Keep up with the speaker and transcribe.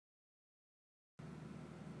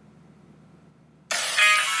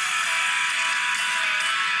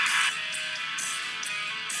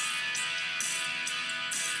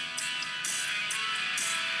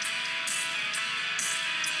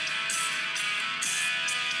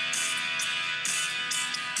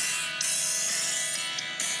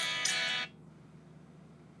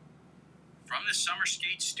the Summer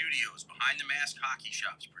Skate Studios behind the Mask Hockey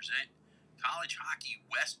Shops present College Hockey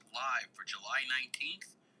West Live for July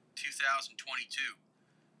 19th, 2022.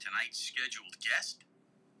 Tonight's scheduled guest,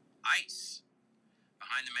 Ice.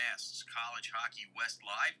 Behind the Masks College Hockey West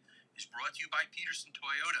Live is brought to you by Peterson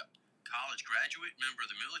Toyota. College graduate, member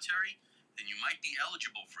of the military, then you might be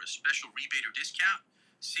eligible for a special rebate or discount.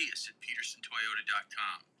 See us at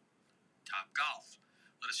petersontoyota.com. Top Golf.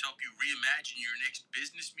 Let us help you reimagine your next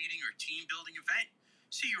business meeting or team building event.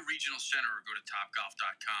 See your regional center or go to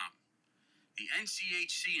topgolf.com. The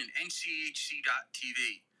NCHC and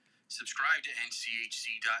NCHC.TV. Subscribe to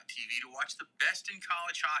NCHC.TV to watch the best in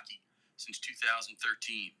college hockey since 2013.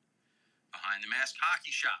 Behind the Mask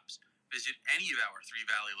Hockey Shops. Visit any of our Three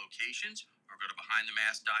Valley locations or go to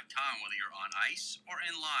behindthemask.com whether you're on ice or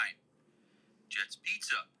in line. Jets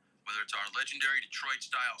Pizza. Whether it's our legendary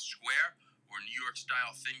Detroit-style square or New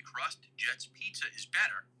York-style thin crust, Jets Pizza is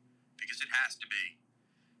better because it has to be.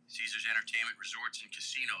 Caesars Entertainment Resorts and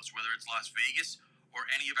Casinos, whether it's Las Vegas or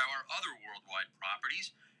any of our other worldwide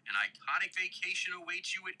properties, an iconic vacation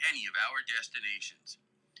awaits you at any of our destinations.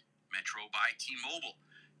 Metro by T-Mobile.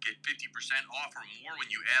 Get 50% off or more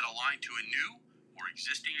when you add a line to a new or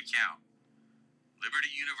existing account.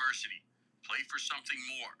 Liberty University. Play for something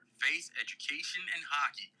more. Faith, education, and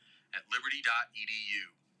hockey at liberty.edu.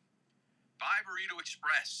 Buy Burrito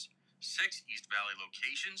Express, 6 East Valley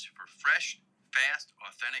locations for fresh, fast,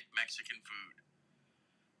 authentic Mexican food.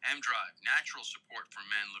 M-Drive, natural support for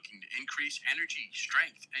men looking to increase energy,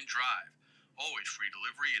 strength, and drive. Always free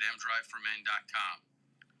delivery at mdriveformen.com.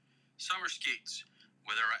 Summer Skates,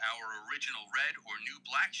 whether our original red or new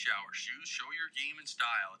black shower shoes, show your game and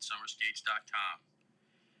style at summerskates.com.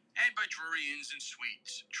 And by Drury Inns and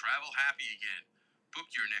Suites, travel happy again. Book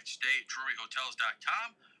your next stay at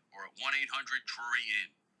druryhotels.com or at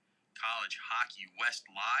 1-800-DRURY-INN. College Hockey West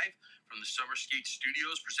Live from the Summer Skate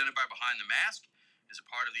Studios presented by Behind the Mask is a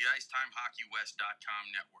part of the IcetimeHockeyWest.com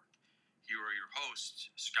network. Here are your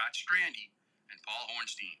hosts, Scott Strandy and Paul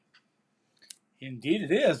Hornstein.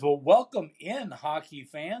 Indeed it is. Well, welcome in, hockey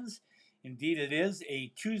fans. Indeed it is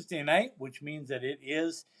a Tuesday night, which means that it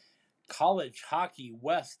is College Hockey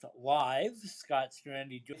West Live. Scott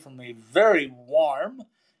Strandy from a very warm,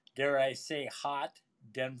 dare I say hot,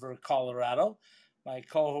 Denver, Colorado. My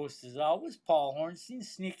co-host, as always, Paul Hornstein,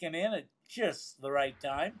 sneaking in at just the right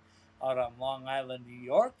time out on Long Island, New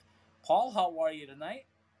York. Paul, how are you tonight?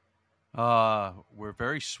 We're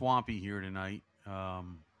very swampy here tonight.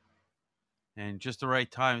 And just the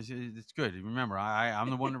right time. It's good. Remember, I'm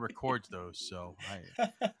the one that records those, so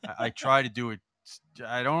I try to do it.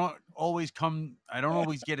 I don't always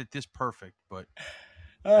get it this perfect, but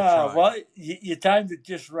well, you timed it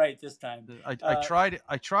just right this time. I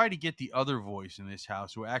try to get the other voice in this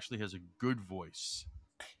house who actually has a good voice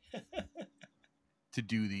to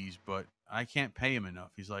do these, but I can't pay him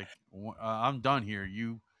enough. He's like, I'm done here.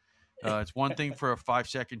 It's one thing for a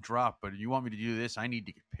 5-second drop, but you want me to do this? I need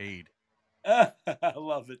to get paid. I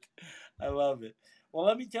love it. Well,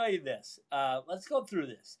 let me tell you this. Let's go through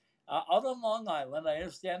this. Out on Long Island, I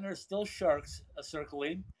understand there's still sharks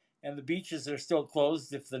circling, and the beaches are still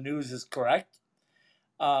closed if the news is correct.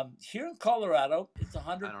 Here in Colorado, it's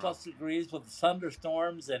 100+ degrees with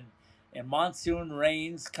thunderstorms and monsoon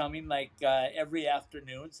rains coming like every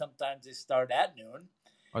afternoon. Sometimes they start at noon.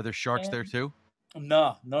 Are there sharks there too?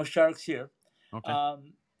 No sharks here. Okay.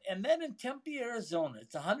 And then in Tempe, Arizona,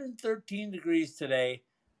 it's 113 degrees today,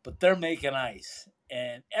 but they're making ice,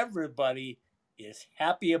 and everybody is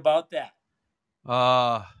happy about that.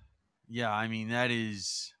 Yeah,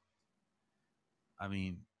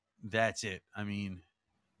 that's it.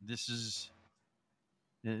 This is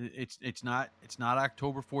it's not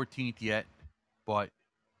October 14th yet, but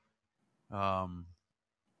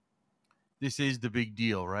this is the big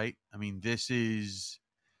deal, right?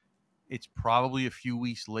 It's probably a few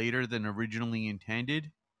weeks later than originally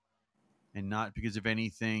intended, and not because of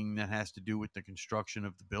anything that has to do with the construction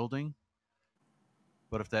of the building.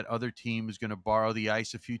 But if that other team is going to borrow the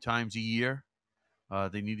ice a few times a year,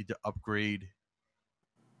 they needed to upgrade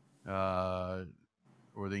or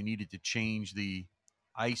they needed to change the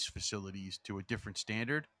ice facilities to a different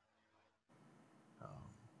standard.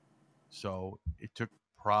 So it took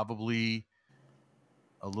probably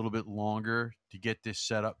a little bit longer to get this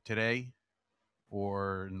set up today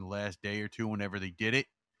or in the last day or two whenever they did it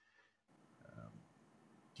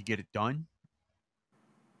to get it done.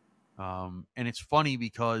 And it's funny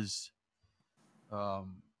because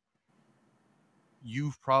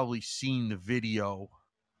you've probably seen the video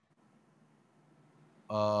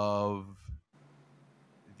of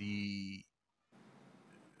the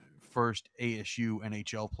first ASU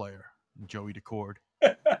NHL player Joey Decord.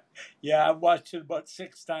 Yeah, I've watched it about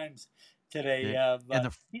 6 times today. And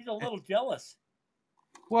the He's a little jealous.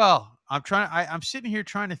 well, I'm sitting here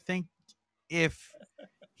trying to think if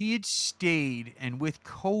he had stayed and with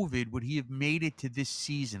COVID, would he have made it to this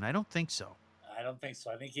season? I don't think so. I don't think so.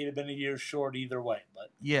 I think he'd have been a year short either way.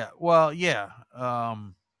 Yeah. Well, yeah.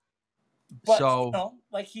 But So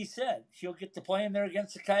like he said, he'll get to play in there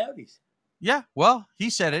against the Coyotes. yeah. Well, he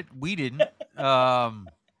said it. We didn't. I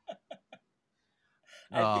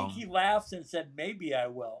think he laughed and said, "Maybe I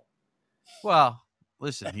will." Well,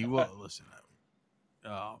 listen. He will listen.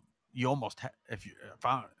 You almost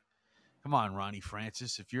come on, Ronnie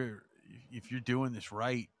Francis. If you're doing this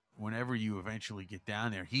right, whenever you eventually get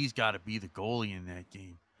down there, he's got to be the goalie in that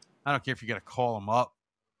game. I don't care if you got to call him up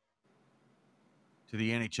to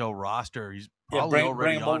the NHL roster. He's probably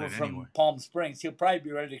already bring him on over it from anyway. Palm Springs. He'll probably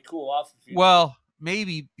be ready to cool off. Well,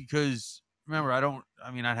 maybe because remember, I'd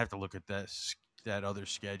have to look at that other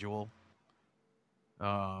schedule.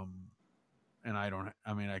 And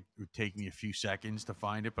it would take me a few seconds to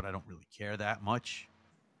find it, but I don't really care that much.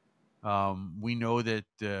 We know that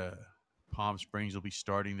Palm Springs will be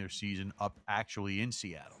starting their season up actually in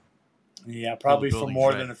Seattle. Yeah, probably for more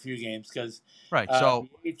ready. than a few games because right. So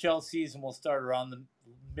the HL season will start around the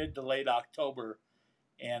mid to late October,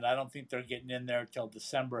 and I don't think they're getting in there until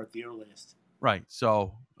December at the earliest. Right.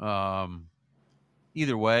 So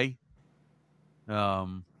either way,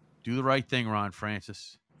 do the right thing, Ron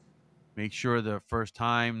Francis. Make sure the first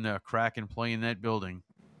time the Kraken play in that building,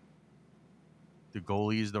 the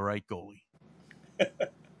goalie is the right goalie.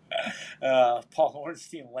 Paul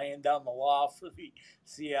Ornstein laying down the law for the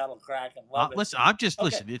Seattle Kraken. Love it. Listen,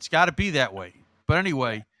 listen. It's got to be that way. But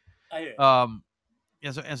anyway,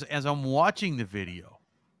 as I'm watching the video,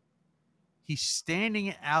 he's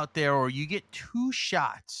standing out there, or you get two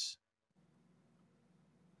shots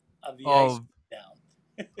of the ice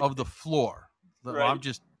down of the floor. Right.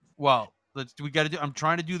 I'm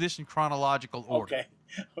trying to do this in chronological order.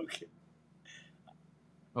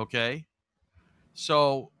 Okay.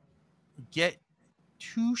 So get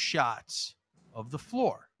two shots of the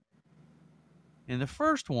floor. And the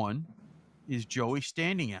first one is Joey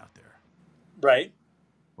standing out there. Right.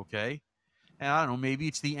 Okay. And I don't know, maybe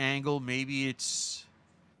it's the angle, maybe it's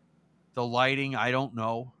the lighting, I don't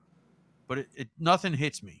know. But nothing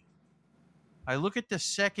hits me. I look at the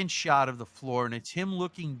second shot of the floor, and it's him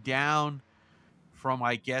looking down from,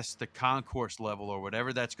 I guess, the concourse level or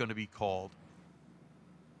whatever that's going to be called.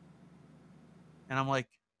 And I'm like,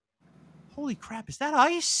 holy crap, is that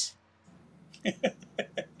ice?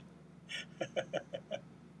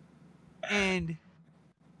 And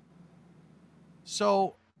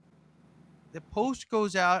so the post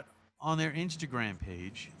goes out on their Instagram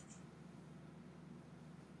page,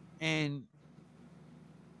 and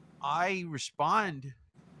I respond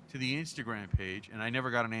to the Instagram page, and I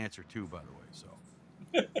never got an answer too, by the way. So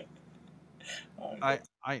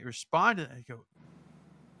I responded. I go,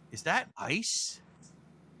 is that ice?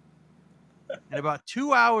 And about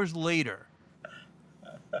 2 hours later,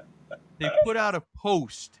 they put out a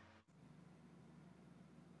post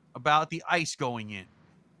about the ice going in.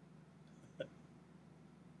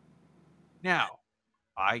 Now,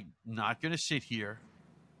 I'm not going to sit here,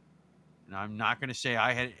 and I'm not going to say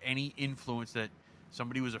I had any influence that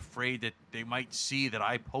somebody was afraid that they might see that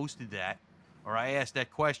I posted that or I asked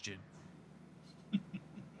that question.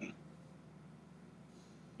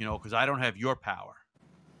 Because I don't have your power.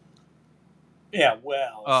 Yeah,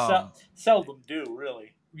 well, seldom do,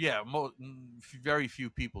 really. Yeah, very few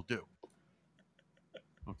people do.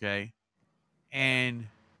 Okay? And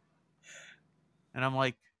I'm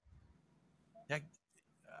like,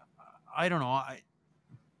 I don't know.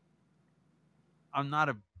 I'm not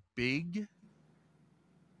a big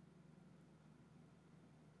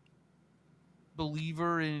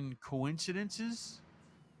believer in coincidences,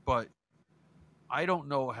 but I don't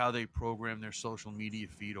know how they program their social media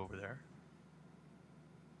feed over there.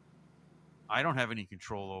 I don't have any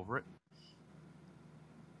control over it.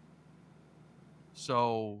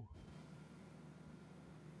 So,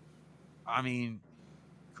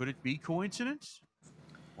 could it be coincidence?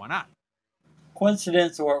 Why not?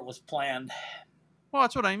 Coincidence, or it was planned. Well,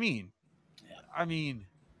 that's what I mean. Yeah.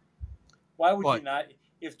 Why would you not?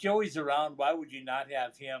 If Joey's around, why would you not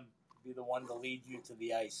have him be the one to lead you to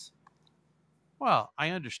the ice? Well, I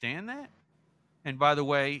understand that. And by the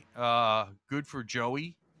way, good for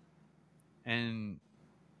Joey and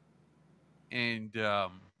in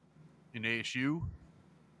ASU.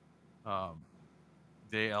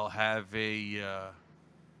 They'll have a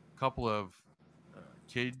couple of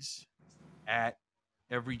kids at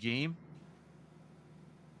every game.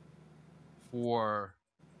 for,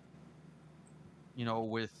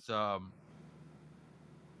 with,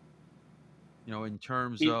 in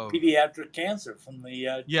terms of, Pediatric cancer from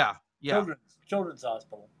the yeah. children's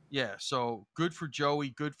hospital. Yeah. So good for Joey.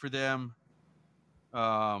 Good for them.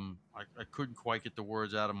 I couldn't quite get the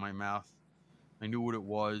words out of my mouth. I knew what it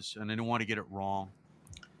was, and I didn't want to get it wrong.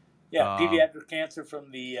 Yeah, pediatric cancer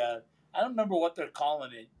from the I don't remember what they're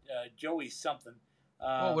calling it. Joey something.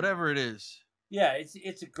 Well, whatever it is. Yeah,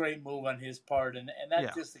 it's a great move on his part, and that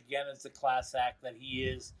Yeah. just again is the class act that he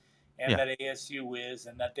is, and Yeah. that ASU is,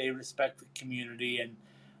 and that they respect the community and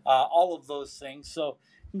all of those things. So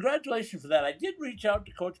congratulations for that. I did reach out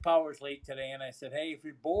to Coach Powers late today, and I said, hey, if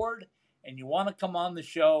you're bored and you want to come on the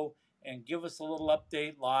show and give us a little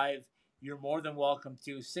update live, you're more than welcome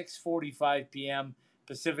to. 6:45 p.m.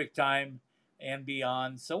 Pacific time and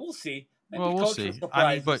beyond. So we'll see. Maybe Well, we'll Coach see. will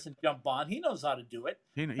surprise but us and jump on. He knows how to do it.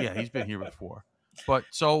 he's been here before. But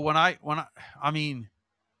so when I mean,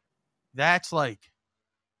 that's like,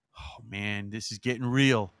 oh man, this is getting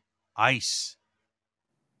real. Ice.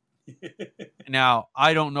 Now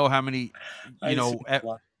I don't know how many, I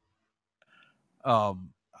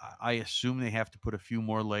assume they have to put a few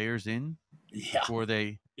more layers in before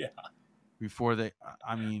they. Yeah. Before they,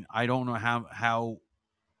 I mean, I don't know how.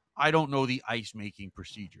 I don't know the ice making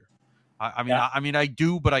procedure. I mean, I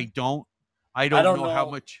do, but I don't. I don't know how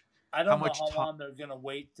much. I don't know how long they're going to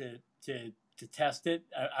wait to test it.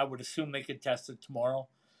 I would assume they could test it tomorrow,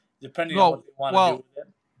 depending on what they want to do with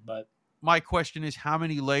it. But my question is, how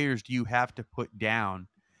many layers do you have to put down,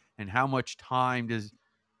 and how much time do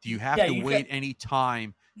you have to wait any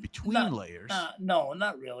time between layers? No,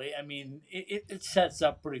 not really. I mean, it sets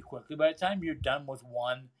up pretty quickly. By the time you're done with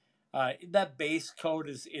one, that base coat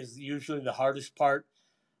is usually the hardest part.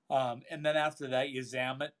 And then after that, you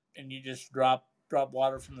zam it, and you just drop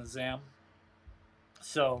water from the zam.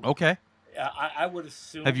 So okay, I would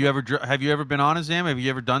assume. Have you ever been on a zam? Have you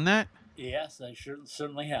ever done that? Yes, I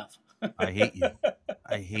certainly have. I hate you.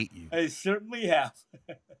 I hate you. I certainly have.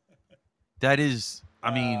 That is,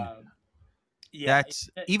 I mean, that's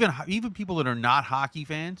even people that are not hockey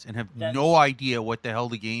fans and have no idea what the hell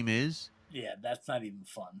the game is. Yeah, that's not even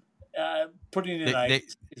fun. Putting in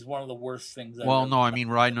ice is one of the worst things. I mean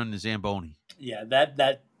riding on the Zamboni. Yeah,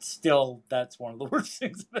 that's one of the worst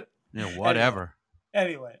things. Yeah, whatever.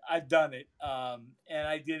 Anyway, I've done it, and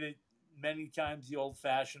I did it many times the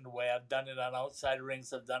old-fashioned way. I've done it on outside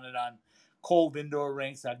rinks. I've done it on cold indoor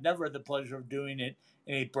rinks. I've never had the pleasure of doing it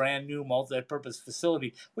in a brand new multi-purpose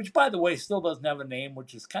facility, which, by the way, still doesn't have a name,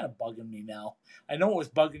 which is kind of bugging me now. I know it was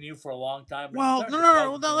bugging you for a long time. Well,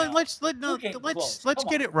 no. Let's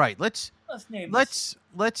get it right. Let's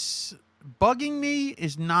bugging me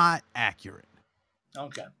is not accurate.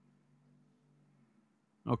 Okay.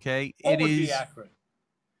 Okay. What would be accurate?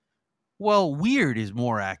 Well, weird is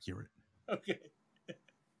more accurate. Okay.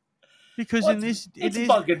 Because it's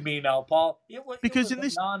bugging me now, Paul. It was in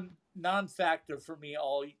this non-factor for me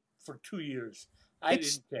for 2 years. I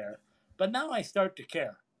didn't care, but now I start to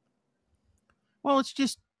care. Well, it's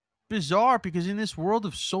just bizarre because in this world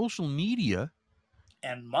of social media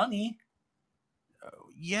and money,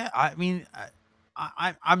 I mean,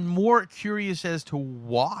 I'm more curious as to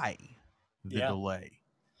why the delay,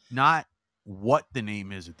 not what the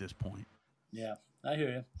name is at this point. Yeah, I hear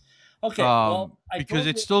you. Okay, well, because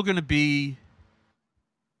it's still going to be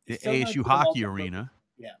the ASU hockey arena.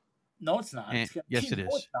 Yeah, no, it's not. Yes, it is.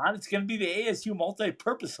 It's not. It's going to be the ASU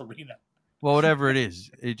multi-purpose arena. Well, whatever it is,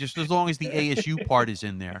 just as long as the ASU part is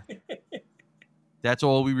in there, that's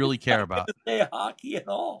all we really care about. It's not going to say hockey at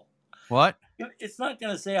all. What? It's not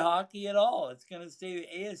going to say hockey at all. It's going to say the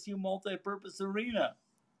ASU multi-purpose arena.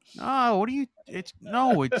 No, what do you? It's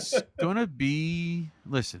going to be.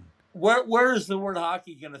 Listen. Where is the word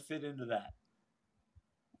hockey going to fit into that?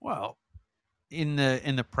 Well, in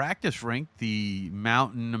the practice rink, the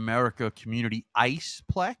Mountain America Community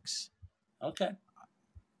Iceplex. Okay.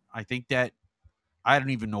 I think that I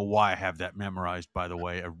don't even know why I have that memorized. By the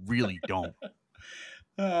way, I really don't.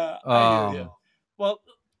 I hear you. Well,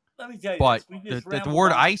 let me tell you. But the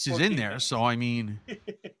word ice is in there, so I mean.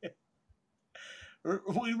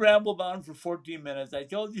 We rambled on for 14 minutes. I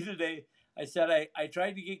told you today. I said I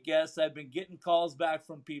tried to get guests. I've been getting calls back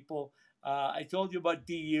from people. I told you about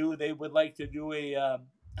DU. They would like to do a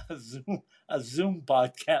Zoom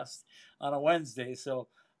podcast on a Wednesday. So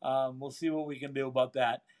we'll see what we can do about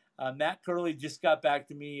that. Matt Curley just got back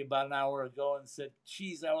to me about an hour ago and said,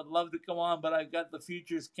 geez, I would love to come on, but I've got the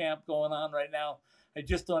Futures Camp going on right now. I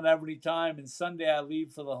just don't have any time. And Sunday I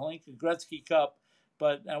leave for the Hlinka Gretzky Cup,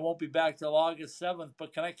 but I won't be back till August 7th.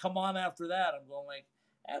 But can I come on after that? I'm going like,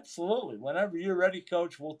 absolutely. Whenever you're ready,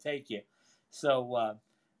 Coach, we'll take you. So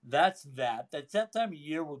that's that. That's that time of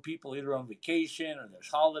year where people either on vacation or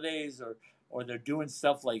there's holidays or they're doing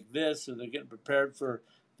stuff like this or they're getting prepared for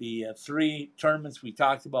the 3 tournaments we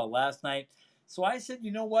talked about last night. So I said,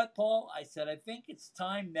 you know what, Paul? I said, I think it's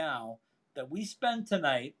time now that we spend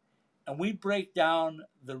tonight and we break down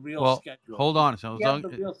the real Well, schedule. hold on. So We have the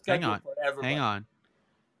real hang schedule on, for everybody. hang on.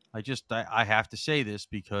 I have to say this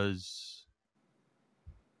because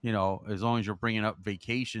as long as you're bringing up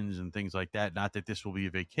vacations and things like that, not that this will be a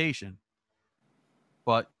vacation,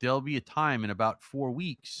 but there'll be a time in about 4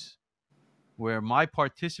 weeks where my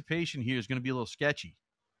participation here is going to be a little sketchy.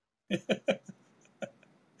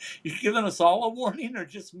 You giving us all a warning, or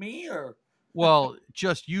just me, or? Well,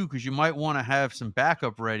 just you, because you might want to have some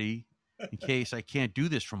backup ready in case I can't do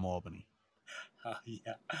this from Albany.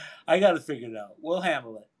 Yeah, I got to figure it out. We'll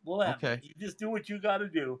handle it. We'll handle Okay. it. You just do what you got to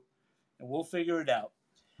do, and we'll figure it out.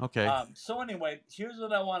 Okay. So anyway, here's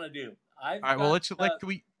what I want to do. All right. Well, can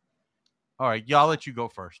we? All right. Yeah, I'll let you go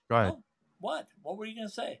first. Go ahead. Oh, what? What were you gonna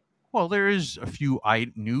say? Well, there is a few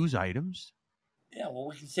news items. Yeah, well,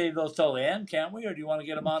 we can save those till the end, can't we? Or do you want to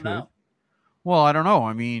get them on now? Well, I don't know.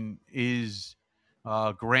 I mean, is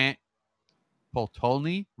Grant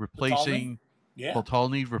Poltolny replacing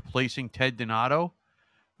Ted Donato,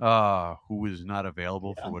 who is not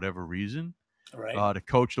available for whatever reason, right? to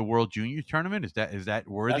coach the World Junior Tournament? Is that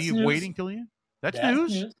worthy of waiting till the end? That's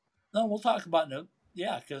news. No, we'll talk about news.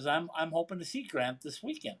 Yeah, because I'm hoping to see Grant this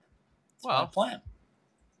weekend. That's my plan.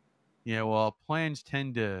 Yeah, well, plans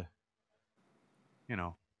tend to,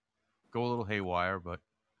 go a little haywire, but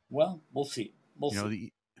well, we'll see. We'll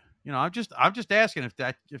see. I'm just asking if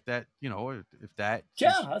that yeah,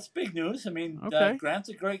 that's big news. I mean, okay. Grant's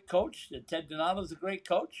a great coach. Ted Donato's a great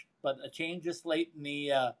coach, but a change this late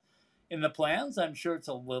in the plans, I'm sure it's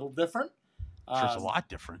a little different. Sure, it's a lot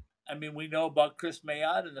different. I mean, we know about Chris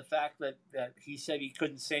Mayotte and the fact that he said he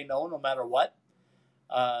couldn't say no matter what,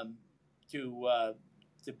 to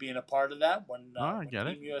being a part of that when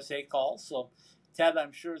Team USA calls. So Ted,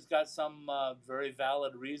 I'm sure, has got some very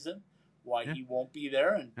valid reason why he won't be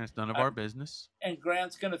there, and it's none of our business. And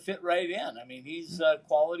Grant's going to fit right in. I mean, he's a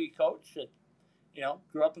quality coach that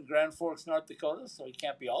grew up in Grand Forks, North Dakota, so he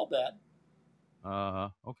can't be all bad.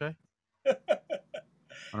 Okay. I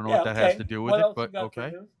don't know what that has to do with it, but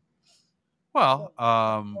okay. Well,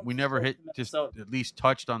 we never at least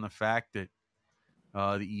touched on the fact that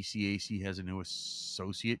the ECAC has a new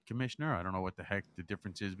associate commissioner. I don't know what the heck the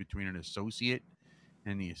difference is between an associate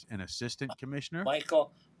and an assistant commissioner.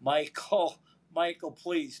 Michael,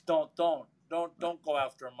 please don't go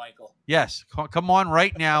after him, Michael. Yes, come on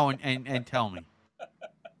right now and tell me.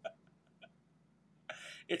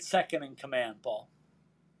 It's second in command, Paul.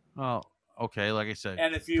 Oh, okay. Like I said,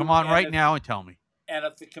 and if you come on right now and tell me. And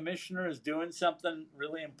if the commissioner is doing something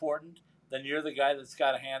really important, then you're the guy that's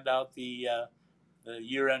got to hand out the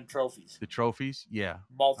year-end trophies. The trophies, yeah.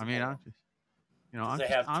 Multiple. I mean, I'm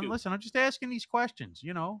just asking these questions.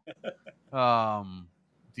 The now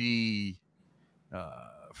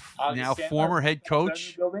former head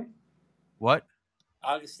coach. What?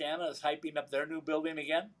 Augustana is hyping up their new building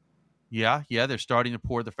again. Yeah, they're starting to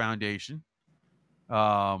pour the foundation.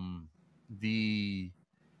 The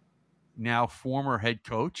now former head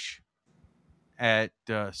coach at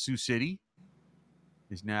Sioux City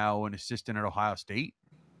is now an assistant at Ohio State.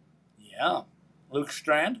 Yeah, Luke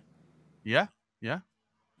Strand. Yeah. Yep.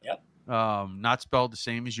 Not spelled the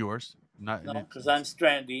same as yours. No, because I'm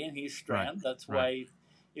Strandy and he's Strand. Right. That's why,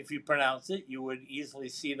 if you pronounce it, you would easily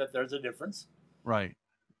see that there's a difference. Right.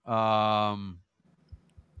 And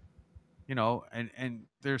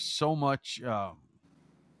there's so much.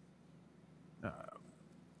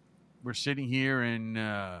 We're sitting here and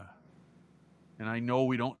I know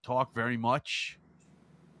we don't talk very much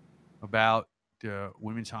about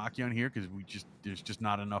women's hockey on here because there's just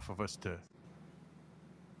not enough of us to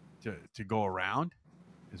go around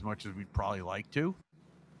as much as we'd probably like to.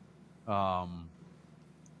 But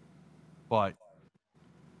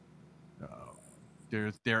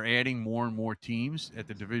they're adding more and more teams at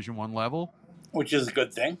the Division I level, which is a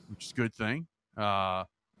good thing.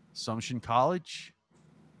 Assumption College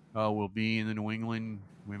will be in the New England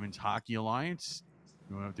Women's Hockey Alliance.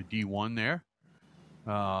 We'll have the D1 there.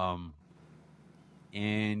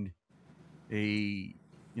 And a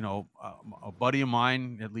buddy of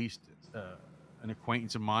mine, at least an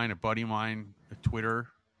acquaintance of mine, a buddy of mine, a Twitter,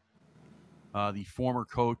 the former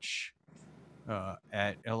coach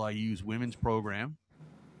at LIU's women's program,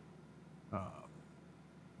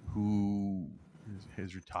 who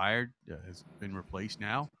has retired, has been replaced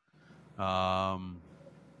now by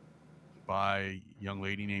by a young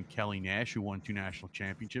lady named Kelly Nash, who won 2 national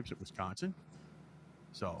championships at Wisconsin.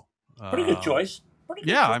 So, Pretty good choice. Pretty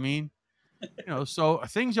good yeah, choice. I mean, so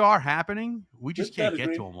things are happening. We just Good can't get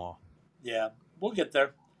pedigree. to them all. Yeah, we'll get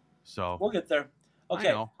there. So, We'll get there. I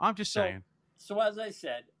Okay. know. I'm just So, saying. so as I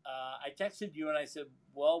said, I texted you and I said,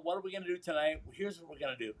 "Well, what are we going to do tonight? Here's what we're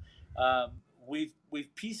going to do.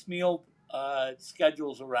 We've piecemealed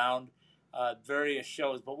schedules around various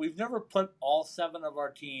shows, but we've never put all 7 of our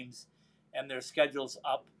teams and their schedules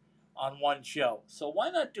up on one show. So why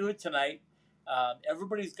not do it tonight?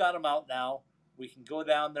 Everybody's got them out now. We can go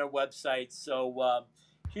down their website. So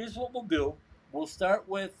here's what we'll do. We'll start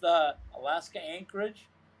with Alaska Anchorage.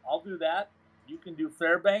 I'll do that. You can do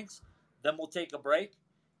Fairbanks. Then we'll take a break,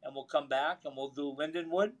 and we'll come back and we'll do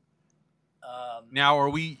Lindenwood. Now, are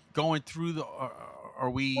we going through the? Are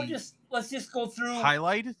we Let's just go through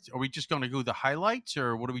highlighted? Are we just going to go the highlights,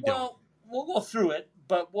 or what are we doing? Well, we'll go through it,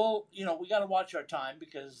 but we got to watch our time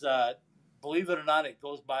because, believe it or not, it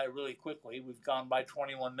goes by really quickly. We've gone by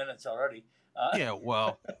 21 minutes already. Yeah,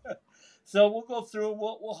 well, so we'll go through.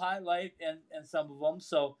 We'll highlight and some of them.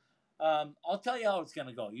 So I'll tell you how it's going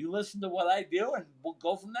to go. You listen to what I do, and we'll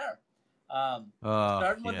go from there.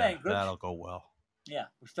 Starting with Anchorage. That'll go well. Yeah,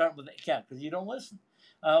 we're starting with because you don't listen.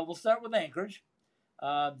 We'll start with Anchorage.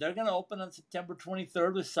 They're going to open on September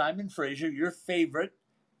 23rd with Simon Fraser, your favorite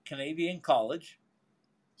Canadian college.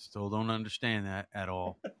 Still don't understand that at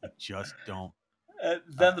all. I just don't.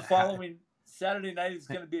 Then the following Saturday night is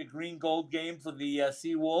going to be a green gold game for the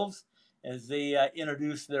Seawolves as they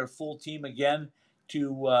introduce their full team again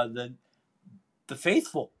to the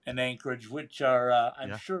faithful in Anchorage, which are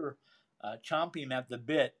I'm sure chomping at the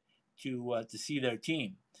bit to see their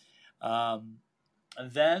team. And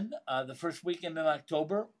then the first weekend in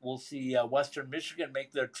October, we'll see Western Michigan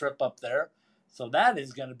make their trip up there. So that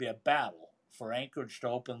is going to be a battle for Anchorage to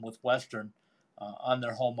open with Western on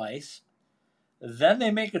their home ice. Then they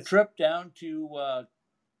make a trip down to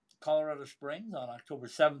Colorado Springs on October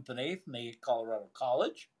 7th and 8th, and they get Colorado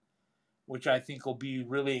College, which I think will be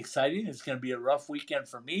really exciting. It's going to be a rough weekend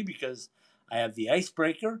for me because I have the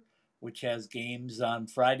Icebreaker, which has games on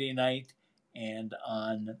Friday night and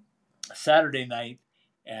on Saturday night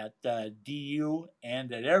at DU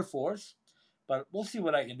and at Air Force. But we'll see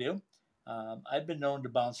what I can do. I've been known to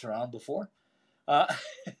bounce around before.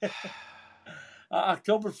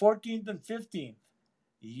 October 14th and 15th,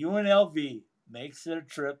 UNLV makes their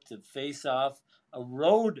trip to face off a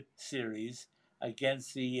road series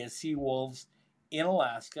against the Seawolves in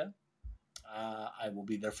Alaska. I will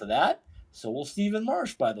be there for that. So will Stephen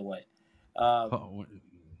Marsh, by the way.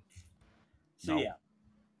 Yeah.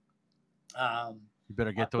 You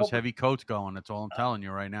better get those heavy coats going. That's all I'm telling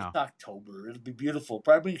you right now. It's October. It'll be beautiful.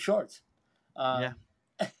 Probably bring shorts. Yeah.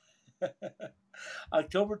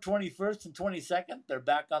 October 21st and 22nd, they're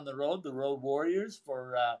back on the Road Warriors,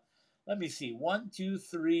 for,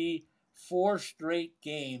 4 straight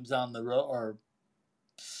games on the road, or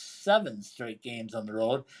 7 straight games on the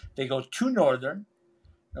road. They go to Northern.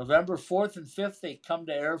 November 4th and 5th, they come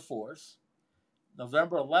to Air Force.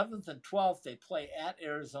 November 11th and 12th, they play at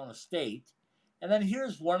Arizona State. And then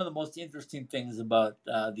here's one of the most interesting things about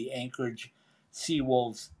the Anchorage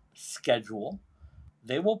Seawolves schedule.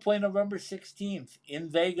 They will play November 16th in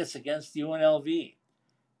Vegas against UNLV.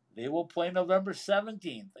 They will play November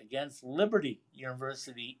 17th against Liberty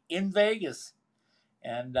University in Vegas.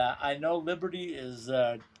 And I know Liberty is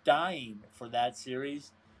dying for that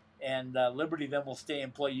series. And Liberty then will stay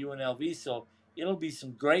and play UNLV. So it'll be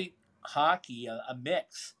some great hockey, a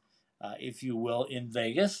mix, if you will, in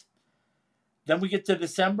Vegas. Then we get to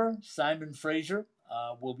December. Simon Fraser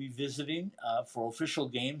will be visiting for official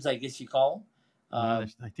games, I guess you call them.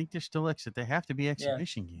 I think they're still they have to be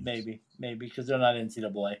exhibition games. Maybe, because they're not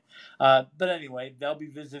NCAA. But anyway, they'll be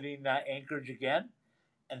visiting Anchorage again.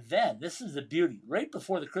 And then, this is the beauty. Right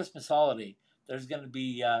before the Christmas holiday, there's going to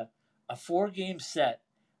be a 4-game set.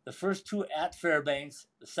 The first 2 at Fairbanks,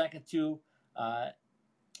 the second 2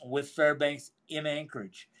 with Fairbanks in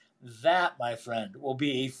Anchorage. That, my friend, will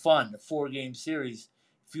be a fun 4-game series.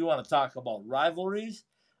 If you want to talk about rivalries,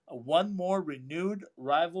 one more renewed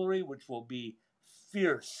rivalry, which will be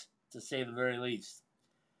fierce, to say the very least.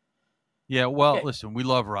 Yeah, well, Listen, we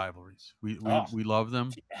love rivalries. We love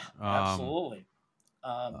them. Yeah, absolutely.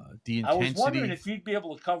 The intensity. I was wondering if you'd be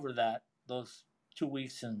able to cover those 2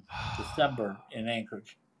 weeks in December in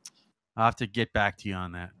Anchorage. I'll have to get back to you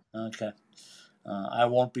on that. Okay. I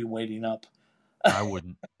won't be waiting up. I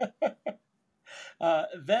wouldn't.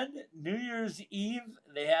 Then New Year's Eve,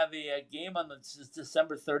 they have a game on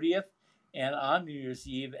December 30th, and on New Year's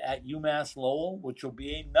Eve at UMass Lowell, which will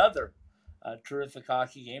be another a terrific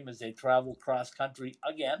hockey game as they travel cross country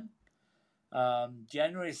again.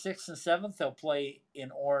 January 6th and 7th, they'll play in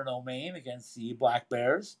Orono, Maine against the Black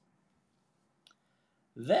Bears.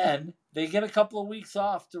 Then they get a couple of weeks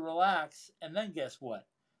off to relax, and then guess what?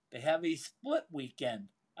 They have a split weekend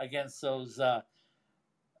against those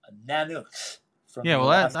Nanooks from Yeah, the well,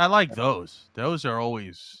 Alaska. I like those. Those are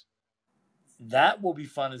always That will be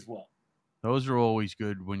fun as well.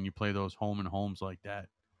 good when you play those home and homes like that.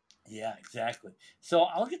 Yeah, exactly. So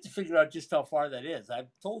I'll get to figure out just how far that is. I'm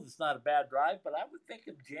told it's not a bad drive, but I would think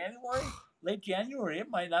in January, late January, it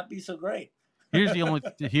might not be so great. Here's the only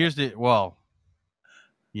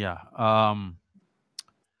yeah.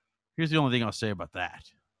 Here's the only thing I'll say about that.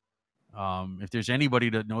 If there's anybody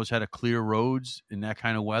that knows how to clear roads in that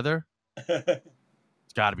kind of weather,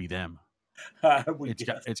 it's got to be them.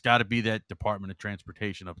 It's got to be that Department of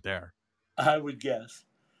Transportation up there. I would guess.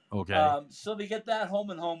 Okay. So they get that home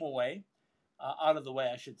and home away, out of the way,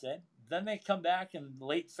 I should say. Then they come back in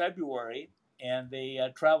late February and they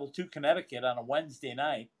travel to Connecticut on a Wednesday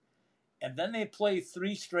night. And then they play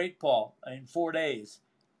 3 straight, Paul, in 4 days,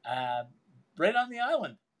 right on the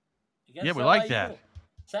island. Yeah, we like that.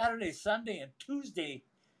 Saturday, Sunday, and Tuesday.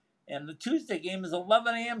 And the Tuesday game is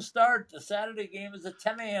 11 a.m. start. The Saturday game is a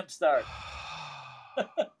 10 a.m. start.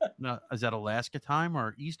 Now, is that Alaska time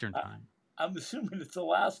or Eastern time? I'm assuming it's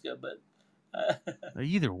Alaska, but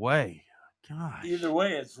either way, gosh. Either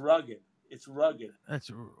way, it's rugged. It's rugged. That's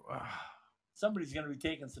somebody's going to be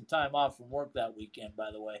taking some time off from work that weekend,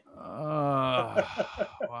 by the way. Well,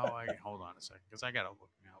 hold on a second, because I got to look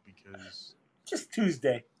now because just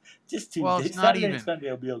Tuesday. Well, it's not Saturday even. And Sunday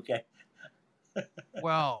will be okay.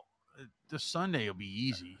 Well, the Sunday will be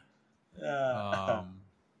easy.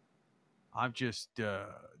 I'm just the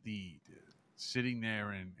sitting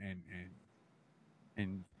there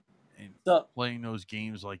and so, playing those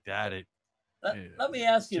games like that. Let me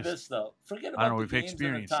ask you this though. Forget about the games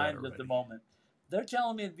and the times at the moment. They're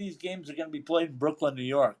telling me that these games are going to be played in Brooklyn, New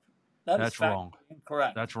York. That's wrong.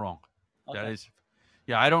 Incorrect. That's wrong. Okay. That is.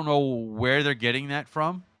 Yeah, I don't know where they're getting that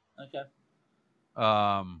from. Okay.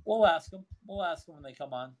 We'll ask them. We'll ask them when they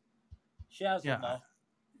come on. Shaz will know.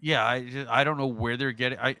 Yeah, I don't know where they're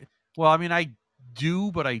getting. I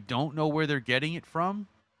do, but I don't know where they're getting it from.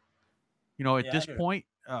 You know, at this point,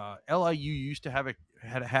 LIU used to have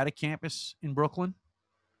had a campus in Brooklyn.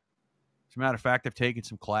 As a matter of fact, I've taken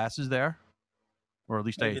some classes there, or at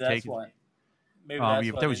least Maybe I had taken. Why. Maybe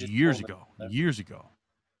that's why that was years ago. Years ago.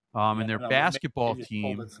 And their basketball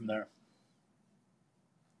team. Pulled it from there.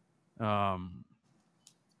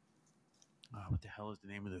 What the hell is the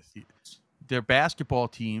name of their basketball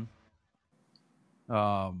team?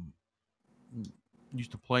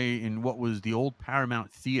 Used to play in what was the old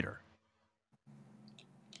Paramount Theater.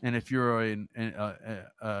 And if you're a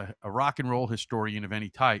rock and roll historian of any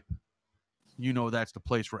type, you know that's the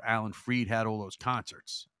place where Alan Freed had all those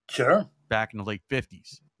concerts. Sure. Back in the late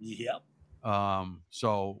 50s. Yep.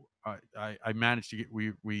 So I managed to get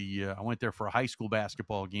I went there for a high school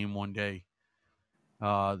basketball game one day.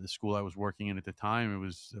 The school I was working in at the time, it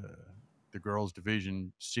was the girls'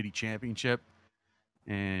 division city championship,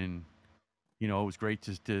 and it was great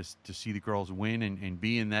to see the girls win and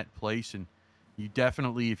be in that place. And you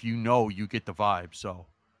definitely, if you get the vibe. So,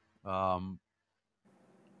 but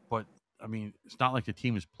I mean, it's not like the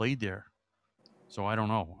team has played there, so I don't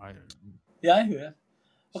know. I hear you.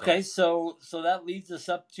 Okay, so that leads us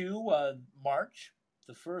up to March.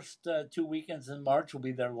 The first 2 weekends in March will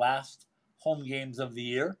be their last home games of the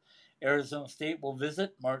year. Arizona State will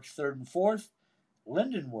visit March 3rd and 4th.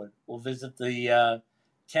 Lindenwood will visit the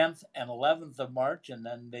 10th and 11th of March, and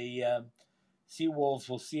then the Seawolves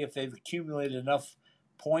will see if they've accumulated enough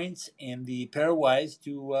points in the pairwise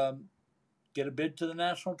to get a bid to the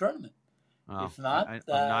national tournament. If not, I'm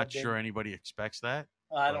not sure anybody expects that.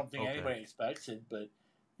 I don't think anybody expects it, but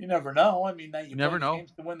you never know. I mean, you never know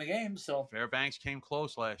games to win the game. So Fairbanks came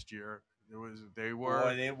close last year. They were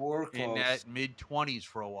close. In that mid-20s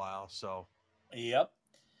for a while. So yep.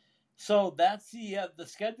 So that's the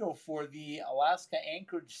schedule for the Alaska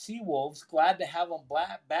Anchorage Seawolves. Glad to have them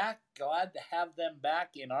back. Glad to have them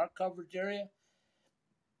back in our coverage area.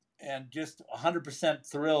 And just 100%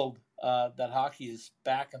 thrilled that hockey is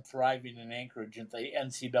back and thriving in Anchorage at the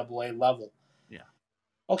NCAA level. Yeah.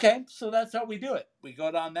 Okay, so that's how we do it. We go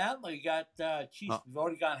down that. We got, we've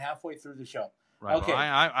already gone halfway through the show. Right. Okay.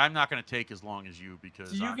 Well, I'm not going to take as long as you because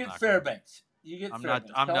so you get Fairbanks. I'm not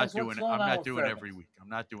doing every week. I'm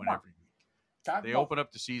not doing every week. They open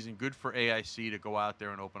up the season. Good for AIC to go out there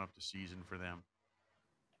and open up the season for them.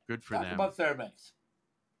 Good for them. Talk about Fairbanks.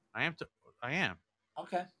 I am.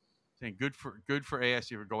 Okay. saying good for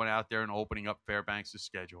ASU for going out there and opening up Fairbanks'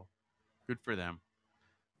 schedule. Good for them.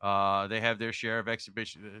 They have their share of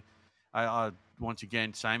exhibition. Once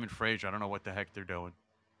again, Simon Fraser. I don't know what the heck they're doing.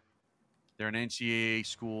 They're an NCAA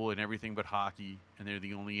school and everything but hockey, and they're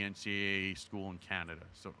the only NCAA school in Canada.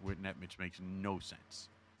 So which makes no sense.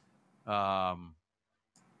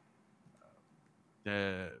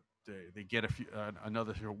 They get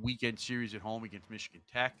another weekend series at home against Michigan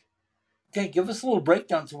Tech. Okay, give us a little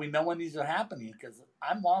breakdown so we know when these are happening, because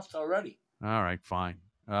I'm lost already. All right, fine.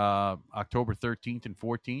 October 13th and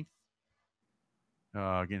 14th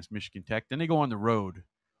against Michigan Tech. Then they go on the road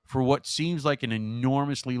for what seems like an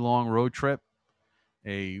enormously long road trip.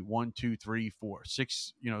 A 1, 2, 3, 4,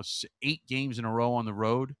 6, 8 games in a row on the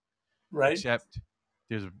road. Right. Except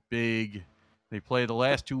there's a big. They play the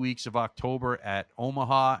last 2 weeks of October at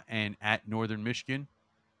Omaha and at Northern Michigan.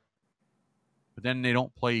 But then they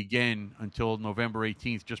don't play again until November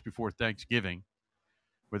 18th, just before Thanksgiving,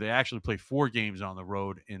 where they actually play 4 games on the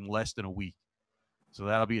road in less than a week. So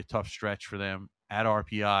that'll be a tough stretch for them at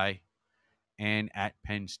RPI and at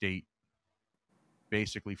Penn State.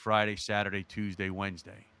 Basically Friday, Saturday, Tuesday,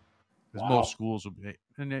 Wednesday. Because most schools will be.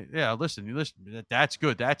 And listen. That's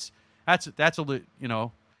good. That's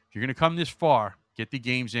if you're going to come this far, get the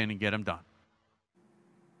games in and get them done.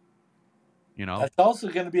 That's also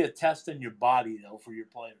going to be a test in your body, though, for your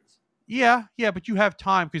players. Yeah, but you have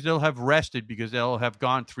time because they'll have rested because they'll have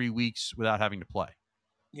gone 3 weeks without having to play.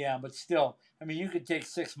 Yeah, but still, I mean, you could take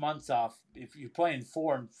 6 months off if you're playing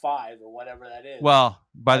 4 and 5 or whatever that is. Well,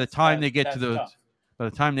 by the time they get to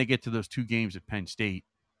those 2 games at Penn State,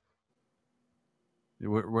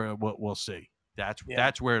 we'll see.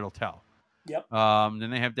 That's where it'll tell. Yep.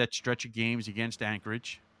 Then they have that stretch of games against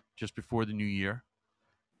Anchorage just before the New Year.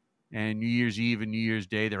 And New Year's Eve and New Year's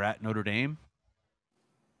Day, they're at Notre Dame.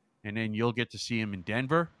 And then you'll get to see them in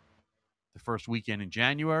Denver the first weekend in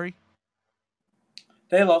January.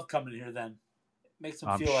 They love coming here then. It makes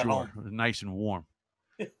them feel at home. Nice and warm.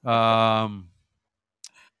 And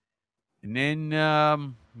then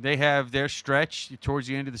they have their stretch towards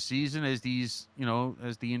the end of the season as these,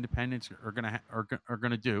 as the independents are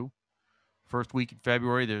gonna do. First week in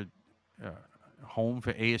February, they're home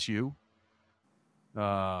for ASU.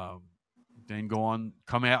 Then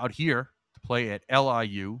come out here to play at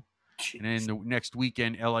LIU. Jeez. And then the next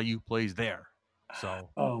weekend, LIU plays there. So.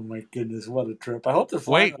 Oh my goodness, what a trip! I hope they're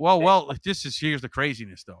flying. Here's the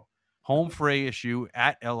craziness though. Home for ASU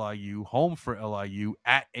at LIU. Home for LIU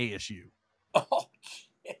at ASU. Oh.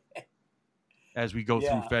 As we go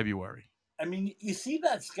through February. I mean, you see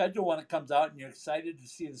that schedule when it comes out, and you're excited to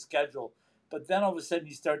see the schedule. But then all of a sudden,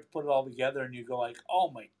 you start to put it all together, and you go like, "Oh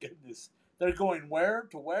my goodness, they're going where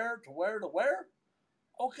to where to where to where?"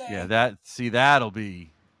 Okay. Yeah, that'll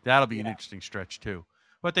be an interesting stretch too.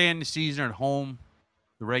 But they end the season at home,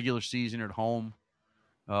 the regular season at home,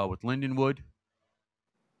 with Lindenwood.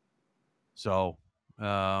 So,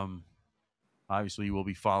 obviously, we'll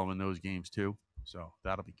be following those games too. So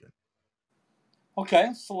that'll be good.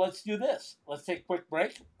 Okay, so let's do this. Let's take a quick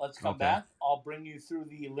break. Let's come back. I'll bring you through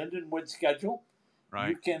the Lindenwood schedule. Right.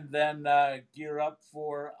 You can then gear up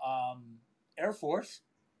for Air Force.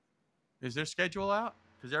 Is their schedule out?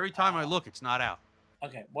 Because every time I look, it's not out.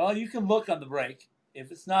 Okay, well, you can look on the break. If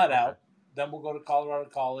it's not out, then we'll go to Colorado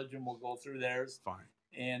College and we'll go through theirs. Fine.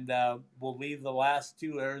 And we'll leave the last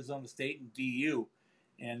 2, Arizona State and DU,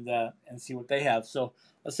 and see what they have. So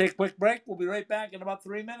let's take a quick break. We'll be right back in about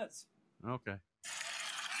 3 minutes. Okay.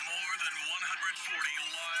 More than 140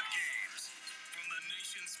 live games from the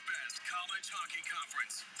nation's best college hockey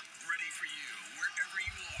conference. Ready for you wherever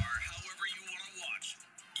you are, however you want to watch.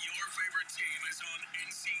 Your favorite team is on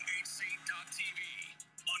NCHC.TV.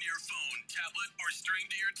 On your phone, tablet, or stream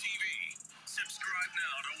to your TV. Subscribe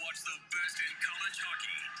now to watch the best in college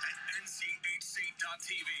hockey at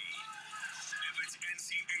NCHC.TV. If it's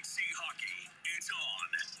NCHC hockey, it's on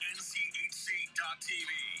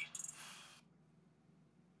NCHC.TV.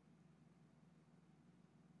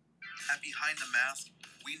 At Behind the Mask,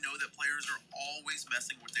 we know that players are always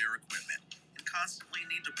messing with their equipment and constantly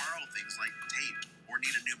need to borrow things like tape or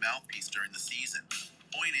need a new mouthpiece during the season.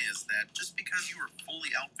 Point is that just because you are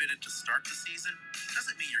fully outfitted to start the season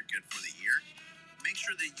doesn't mean you're good for the year. Make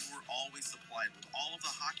sure that you are always supplied with all of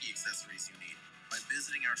the hockey accessories you need by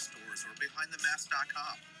visiting our stores or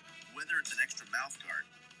BehindTheMask.com. Whether it's an extra mouthguard,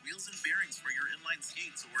 wheels and bearings for your inline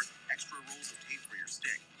skates, or extra rolls of tape for your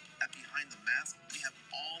stick, at Behind the Mask, we have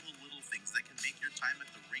all the little things that can make your time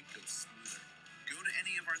at the rink go smoother. Go to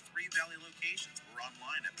any of our 3 Valley locations or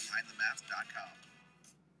online at BehindTheMask.com.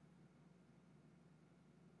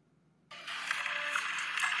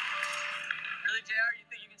 Really, JR? You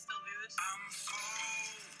think you can still do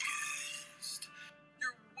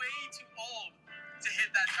You're way too old to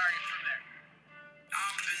hit that target from there.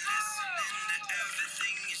 I've been listening to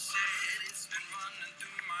everything you said. It's been running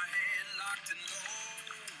through my head, locked and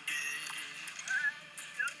loaded.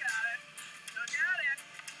 Still got it. Still got it.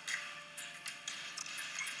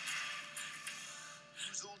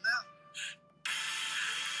 Who's old now?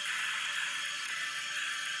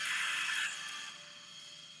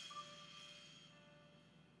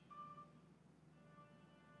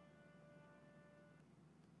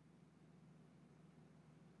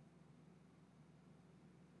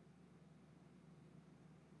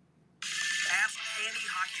 Ask any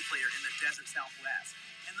hockey player in the desert Southwest,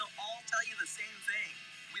 and they'll all tell you the same thing.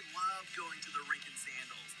 We love going to the rink in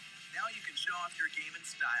sandals. Now you can show off your game in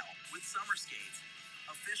style with summer skates.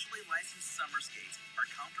 Officially licensed summer skates are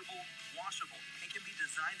comfortable, washable, and can be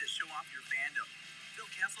designed to show off your fandom.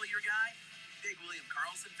 Phil Kessel your guy? Big William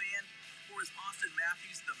Karlsson fan? Or is Austin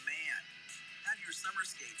Matthews the man? Have your summer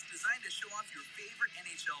skates designed to show off your favorite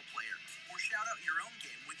NHL player, or shout out your own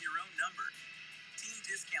game with your own number. Team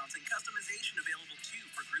discounts and customization available too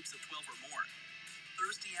for groups of 12 or more.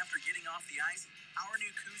 Thirsty after getting off the ice? Our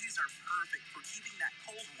new koozies are perfect for keeping that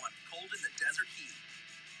cold one cold in the desert heat.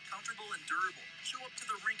 Comfortable and durable, show up to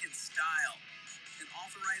the rink in style. An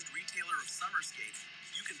authorized retailer of summer skates,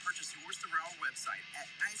 you can purchase yours through our website at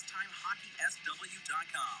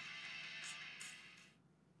IcetimeHockeySW.com.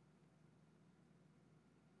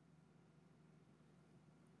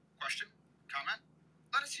 Question? Comment?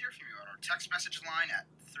 Let us hear from you on our text message line at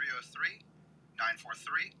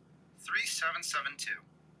 303-943-3772.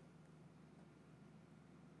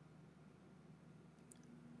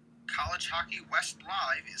 College Hockey West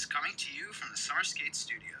Live is coming to you from the Summer Skates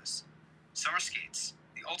Studios. Summer Skates,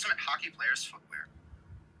 the ultimate hockey player's footwear.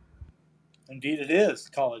 Indeed, it is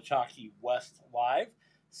College Hockey West Live.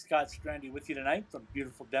 Scott Strandy with you tonight from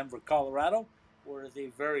beautiful Denver, Colorado, where it is a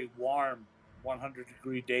very warm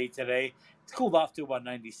 100-degree day today. It's cooled off to about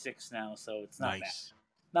 96 now, so it's not bad.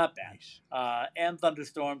 Not bad. Nice. And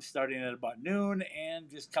thunderstorms starting at about noon and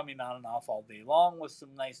just coming on and off all day long with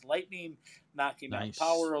some nice lightning, knocking down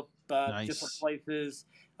power up different places.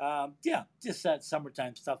 Just that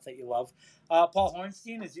summertime stuff that you love. Paul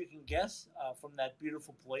Hornstein, as you can guess, from that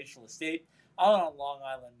beautiful palatial estate out on Long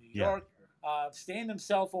Island, New York, staying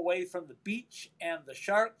himself away from the beach and the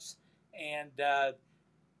sharks and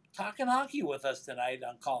talking hockey with us tonight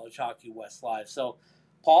on College Hockey West Live. So,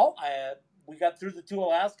 Paul, we got through the two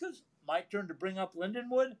Alaskas. My turn to bring up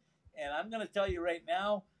Lindenwood, and I'm going to tell you right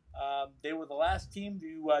now, they were the last team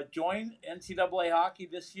to join NCAA hockey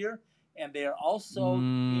this year, and they are also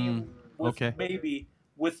with maybe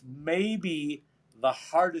the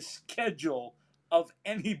hardest schedule of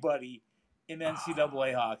anybody in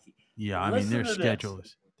NCAA hockey. Yeah, I mean their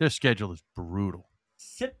schedule is brutal.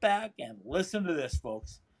 Sit back and listen to this,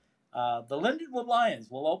 folks. The Lindenwood Lions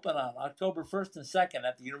will open on October 1st and 2nd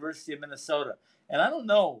at the University of Minnesota. And I don't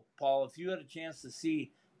know, Paul, if you had a chance to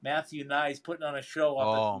see Matthew Nyes putting on a show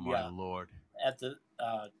up at the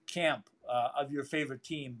camp of your favorite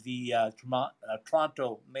team, the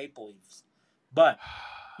Toronto Maple Leafs. But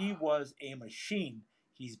he was a machine.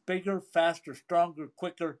 He's bigger, faster, stronger,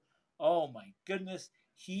 quicker. Oh, my goodness.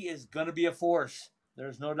 He is going to be a force.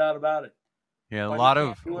 There's no doubt about it. Yeah, But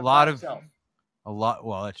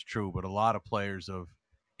well, that's true, but a lot of players of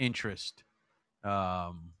interest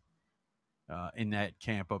in that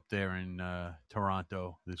camp up there in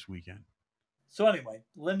Toronto this weekend. So anyway,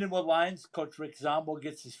 Lindenwood Lions, Coach Rick Zombo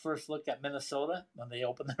gets his first look at Minnesota when they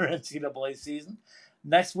open their NCAA season.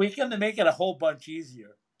 Next weekend, they make it a whole bunch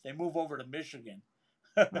easier. They move over to Michigan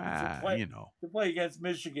to play against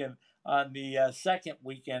Michigan on the second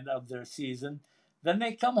weekend of their season. Then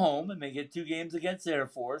they come home and they get 2 games against Air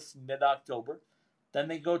Force in mid-October. Then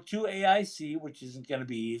they go to AIC, which isn't going to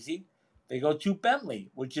be easy. They go to Bentley,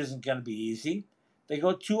 which isn't going to be easy. They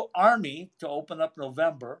go to Army to open up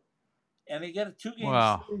November. And they get a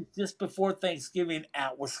 2-game series just before Thanksgiving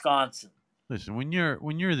at Wisconsin. Listen, when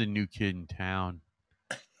you're the new kid in town,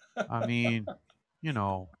 I mean,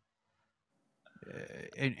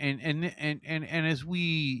 and as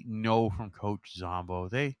we know from Coach Zombo,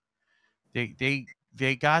 they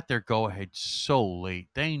got their go ahead so late.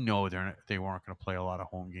 They know they weren't going to play a lot of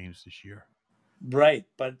home games this year. Right,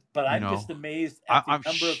 but I'm just amazed at the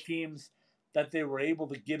number of teams that they were able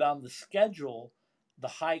to get on the schedule. The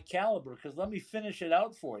high caliber, because let me finish it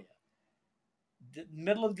out for you. The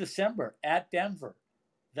middle of December at Denver.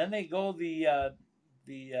 Then they go the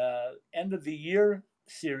end of the year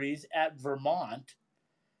series at Vermont.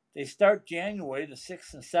 They start January the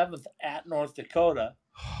 6th and 7th at North Dakota.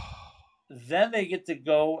 Then they get to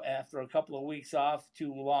go after a couple of weeks off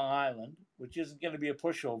to Long Island, which isn't going to be a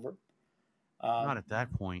pushover. Not at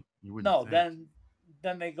that point. You wouldn't No, think.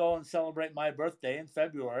 then they go and celebrate my birthday in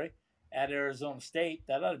February at Arizona State.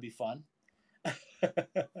 That ought to be fun.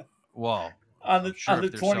 Well, on I'm the sure on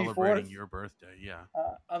if the they're 24th celebrating your birthday, yeah.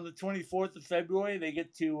 on the 24th of February, they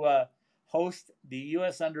get to host the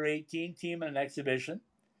U.S. Under 18 team in an exhibition.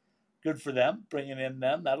 Good for them, bringing in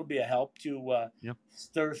them. That'll be a help to Yep.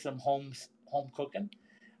 stir some home cooking.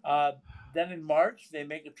 Then in March, they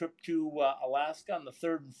make a trip to Alaska on the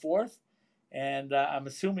 3rd and 4th, and I'm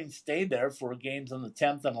assuming stay there for games on the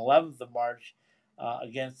 10th and 11th of March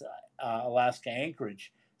against Alaska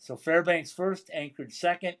Anchorage. So Fairbanks first, Anchorage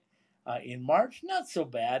second. In March, not so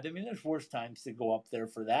bad. I mean, there's worse times to go up there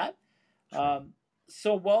for that. Sure.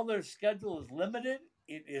 So while their schedule is limited,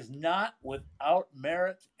 it is not without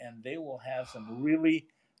merit, and they will have some really,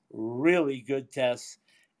 really good tests,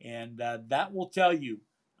 and that will tell you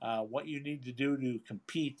what you need to do to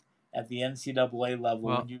compete at the NCAA level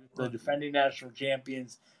Well, when you get the defending national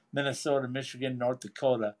champions, Minnesota, Michigan, North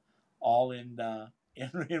Dakota, all in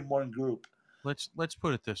one group. let's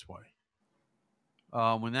put it this way.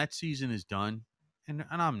 When that season is done, and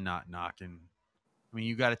I'm not knocking. I mean,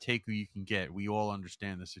 you got to take who you can get. We all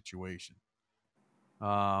understand the situation.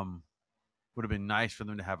 Would have been nice for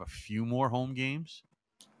them to have a few more home games.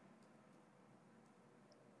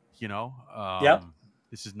 You know, Yep.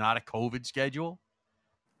 This is not a COVID schedule.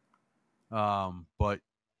 But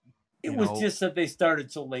It you was know, just that they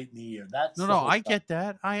started so late in the year. That's no, the whole I stuff. get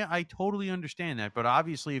that. I totally understand that. But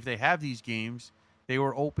obviously, if they have these games, they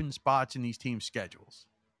were open spots in these teams' schedules.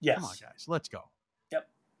 Yes. Come on, guys, let's go. Yep.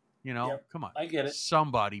 You know, Yep. come on. I get it.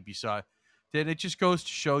 Somebody beside. Then it just goes to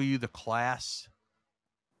show you the class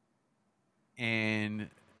and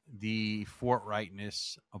the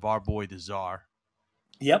forthrightness of our boy the Czar.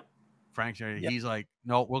 Yep. Frank, he's like,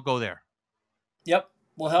 no, we'll go there. Yep.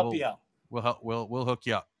 We'll help you out. We'll help. We'll hook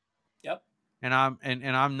you up. Yep. And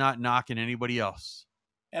I'm not knocking anybody else.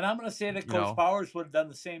 And I'm going to say that Coach Powers would have done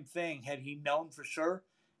the same thing had he known for sure,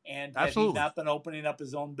 and had he not been opening up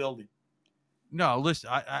his own building. No, listen,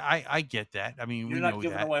 I get that. I mean, you're we not know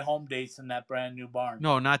giving that. away home dates in that brand new barn.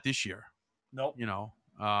 No, not this year. Nope. You know,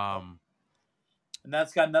 and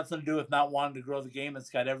that's got nothing to do with not wanting to grow the game.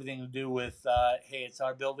 It's got everything to do with, hey, it's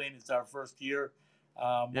our building. It's our first year.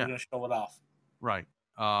 We're going to show it off. Right.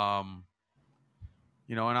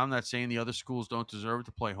 You know, and I'm not saying the other schools don't deserve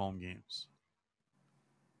to play home games.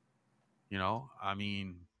 You know, I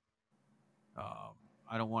mean,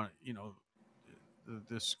 I don't want to, you know,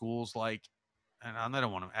 the schools like, and I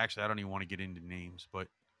don't want to, actually, I don't even want to get into names, but,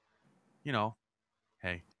 you know,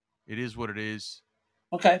 hey, it is what it is.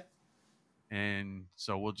 Okay. And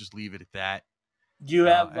so we'll just leave it at that. Do you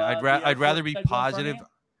have? I'd rather be positive.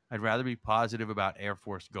 I'd rather be positive about Air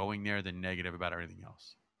Force going there than negative about everything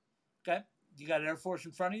else. Okay. You got Air Force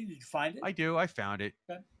in front of you? Did you find it? I do. I found it.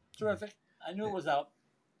 Okay. Terrific. I knew it was out.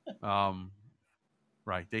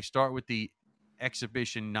 Right. They start with the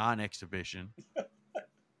exhibition, non-exhibition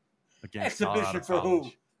against exhibition Colorado for College.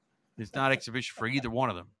 who? It's not exhibition for either one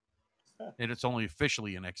of them, and it's only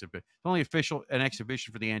officially an exhibition. It's only an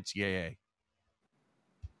exhibition for the NCAA.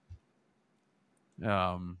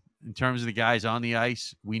 In terms of the guys on the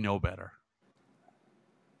ice, we know better.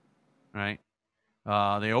 Right?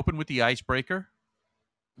 They open with the icebreaker.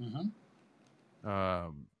 Mm-hmm.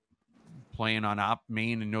 Playing on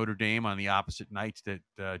Maine and Notre Dame on the opposite nights that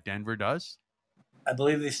Denver does. I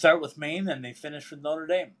believe they start with Maine and they finish with Notre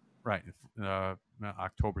Dame. Right.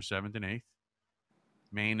 October 7th and 8th.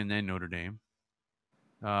 Maine and then Notre Dame.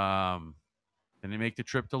 Then they make the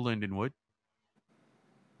trip to Lindenwood.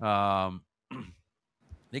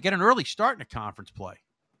 They get an early start in the conference play.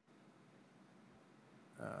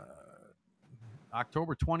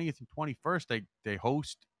 October 20th and 21st, they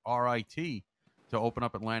host RIT to open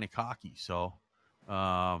up Atlantic Hockey. So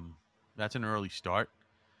that's an early start.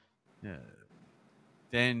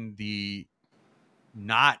 Then the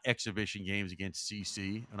not exhibition games against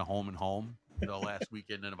CC and a home and home the last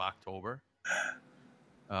weekend of October.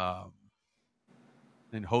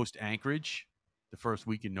 Then host Anchorage the first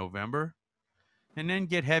week in November. And then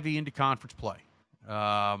get heavy into conference play.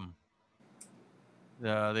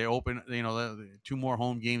 They open, the 2 more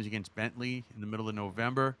home games against Bentley in the middle of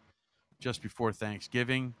November, just before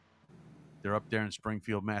Thanksgiving. They're up there in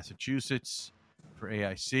Springfield, Massachusetts for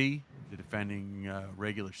AIC, the defending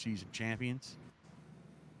regular season champions.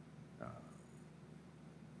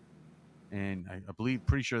 And I believe,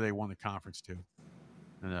 pretty sure they won the conference too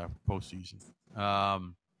in the postseason.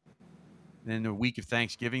 Then the week of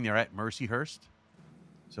Thanksgiving, they're at Mercyhurst.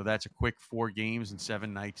 So that's a quick 4 games and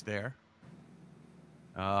 7 nights there.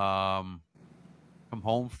 Come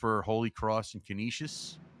home for Holy Cross and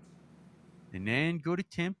Canisius, and then go to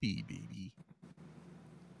Tempe, baby.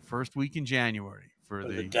 First week in January for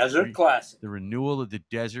the Desert Classic. the renewal of the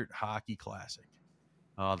Desert Hockey Classic.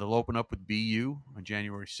 They'll open up with BU on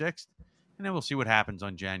January 6th, and then we'll see what happens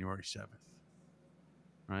on January 7th.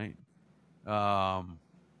 Right?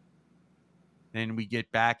 Then we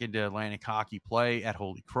get back into Atlantic hockey play at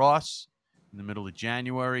Holy Cross in the middle of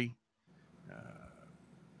January.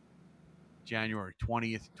 January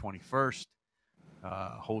 20th, 21st,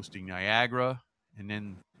 hosting Niagara. And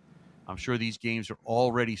then I'm sure these games are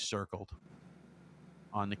already circled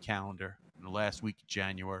on the calendar in the last week of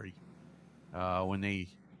January when they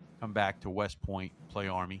come back to West Point, play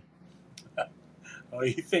Army. Oh,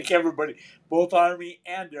 you think everybody, both Army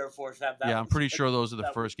and Air Force, have that? Yeah, I'm pretty sure those are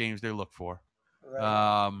the first games they look for.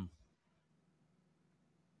 Right.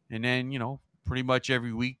 And then, pretty much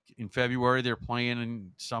every week in February, they're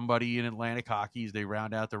playing somebody in Atlantic hockey as they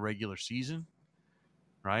round out the regular season,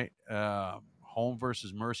 right? Home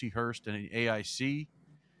versus Mercyhurst and AIC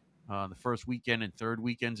the first weekend and third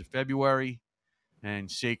weekends of February, and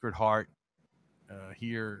Sacred Heart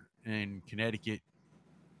here in Connecticut.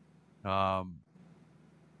 I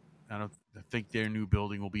think their new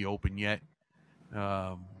building will be open yet.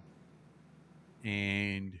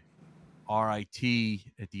 And RIT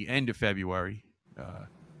at the end of February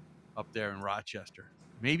up there in Rochester.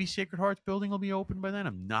 Maybe Sacred Heart's building will be open by then.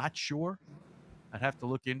 I'm not sure. I'd have to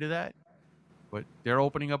look into that. But they're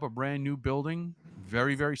opening up a brand new building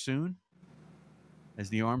very, very soon as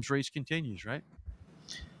the arms race continues, right?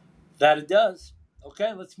 That it does.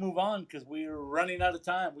 Okay, let's move on because we're running out of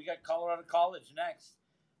time. We got Colorado College next.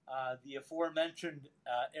 The aforementioned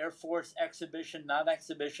Air Force exhibition, not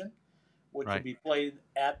exhibition, which will be played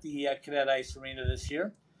at the Cadet Ice Arena this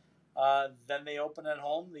year. Then they open at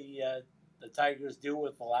home. The Tigers do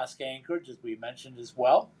with Alaska Anchorage, as we mentioned as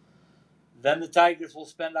well. Then the Tigers will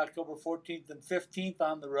spend October 14th and 15th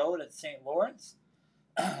on the road at St. Lawrence.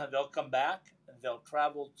 They'll come back. They'll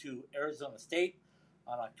travel to Arizona State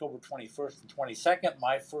on October 21st and 22nd.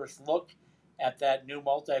 My first look at that new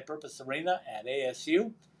multi-purpose arena at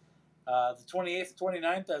ASU. The 28th,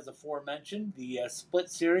 29th, as aforementioned, the split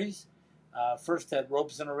series. First at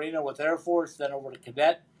Robeson Arena with Air Force, then over to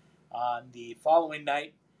Cadet on the following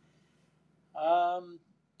night.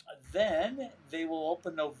 Then they will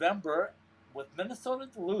open November with Minnesota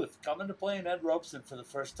Duluth coming to play in Ed Robeson for the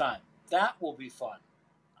first time. That will be fun.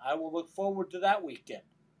 I will look forward to that weekend.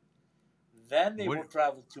 Then they will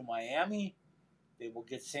travel to Miami. They will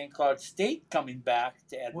get St. Cloud State coming back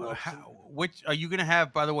to Ed Robeson. Which are you going to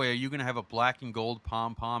have, by the way, are you going to have a black and gold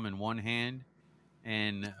pom-pom in one hand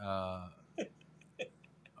and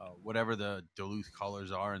whatever the Duluth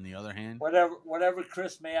colors are in the other hand? Whatever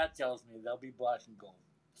Chris Mayotte tells me, they'll be black and gold.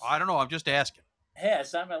 I don't know. I'm just asking. Hey, I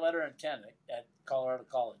signed my letter of intent at Colorado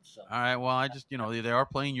College. So. All right. Well, I just, they are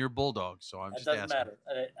playing your Bulldogs, so I'm just asking. That doesn't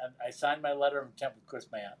matter. I signed my letter of intent with Chris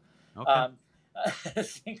Mayotte. Okay.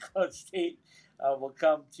 St. Cloud State will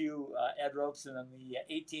come to Ed Robeson on the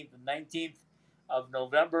 18th and 19th of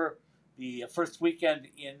November. The first weekend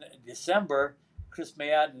in December, Chris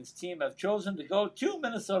Mayotte and his team have chosen to go to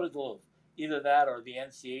Minnesota Duluth. Either that or the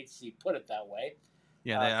NCHC put it that way.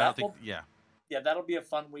 Yeah, Yeah, that'll be a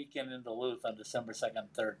fun weekend in Duluth on December 2nd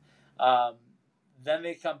and 3rd. Then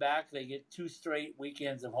they come back. They get 2 straight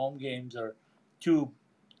weekends of home games, or two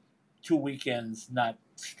weekends, not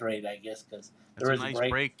straight, I guess, because there is a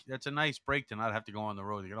break. That's a nice break to not have to go on the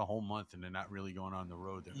road. You get a whole month and they're not really going on the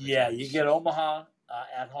road. Yeah, you get Omaha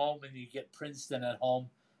at home and you get Princeton at home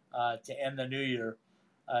to end the new year.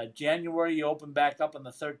 January, you open back up on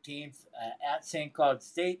the 13th at St. Cloud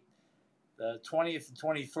State. The 20th and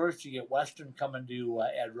 21st, you get Western coming to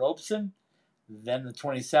Ed Robeson. Then the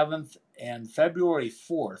 27th and February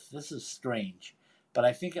 4th. This is strange, but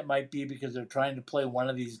I think it might be because they're trying to play one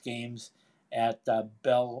of these games at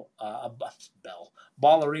Ball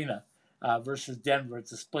Arena versus Denver.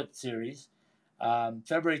 It's a split series.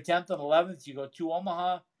 February 10th and 11th, you go to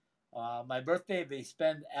Omaha. My birthday, they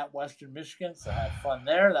spend at Western Michigan, so have fun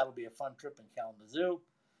there. That'll be a fun trip in Kalamazoo.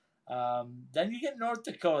 Then you get North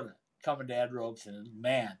Dakota coming to Ed Robeson.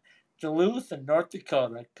 Man, Duluth and North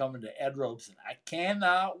Dakota coming to Ed Robeson. I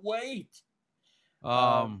cannot wait.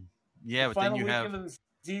 Yeah, but then you have... The final weekend of the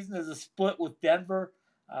season is a split with Denver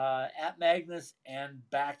at Magnus and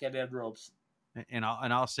back at Ed Robeson. And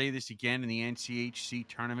I'll say this again, in the NCHC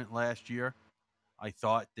tournament last year, I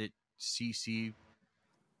thought that CC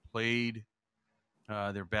played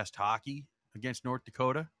their best hockey against North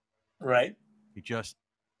Dakota. Right. He just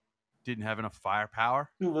didn't have enough firepower.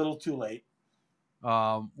 Too little, too late.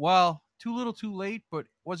 Well, too little, too late, but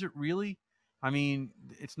was it really? I mean,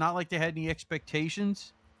 it's not like they had any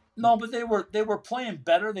expectations. No, but they were playing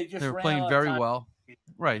better. They They just were ran playing out of very time. well.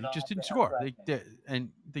 Right. They just After, didn't score. after that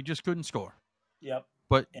game. They just couldn't score. Yep.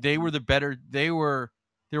 But they were the better. There were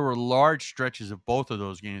large stretches of both of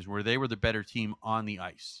those games where they were the better team on the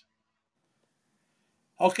ice.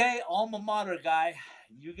 Okay, alma mater guy.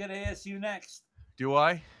 You get ASU next. Do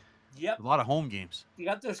I? Yep. A lot of home games. You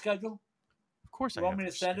got their schedule? Of course, You I want have me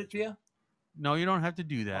to their send it to schedule. you? No, you don't have to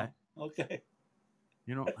do that. Oh, okay.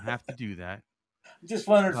 You don't have to do that. Just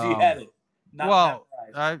wondered if you had it. Well,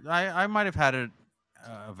 Memorized. I might have had it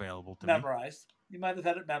available to me. Memorized. You might have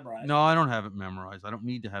had it memorized. No, I don't have it memorized. I don't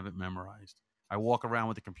need to have it memorized. I walk around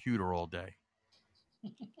with a computer all day,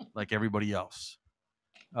 like everybody else.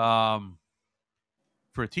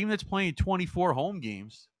 For a team that's playing 24 home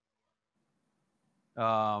games,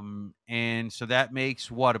 and so that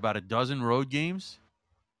makes what, about a dozen road games?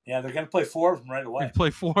 Yeah, they're going to play 4 of them right away. They play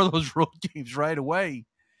 4 of those road games right away.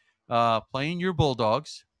 Playing your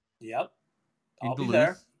Bulldogs. Yep. I'll in be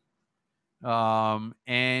there. Duluth.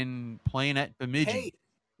 And playing at Bemidji. Hey,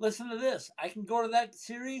 listen to this. I can go to that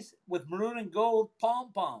series with maroon and gold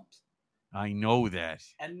pom-poms. I know that.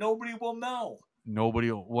 And nobody will know.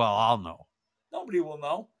 Well, I'll know. Nobody will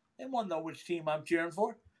know. They won't know which team I'm cheering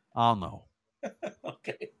for. I'll know.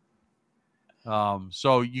 Okay.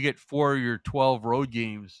 So you get 4 of your 12 road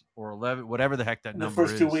games, or 11, whatever the heck that number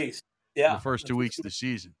is. The first 2 weeks. Yeah. The first 2 weeks of the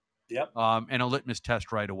season. Yep. And a litmus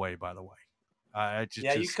test right away, by the way.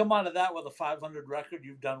 You come out of that with a 500 record,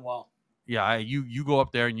 you've done well. Yeah, you go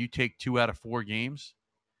up there and you take 2 out of 4 games.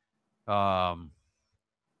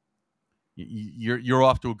 You're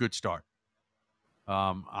off to a good start.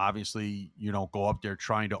 Obviously, you don't go up there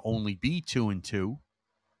trying to only be 2-2,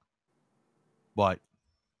 but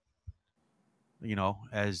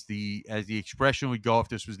as the expression would go, if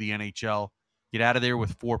this was the NHL, get out of there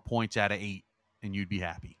with 4 points out of 8, and you'd be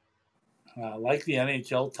happy. I like the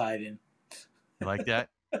NHL tied in. You like that?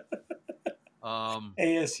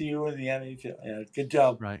 ASU and the NHL. Yeah, good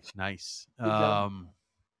job. Right, nice. Good job.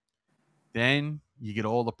 Then you get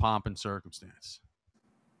all the pomp and circumstance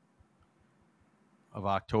of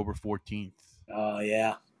October 14th. Oh,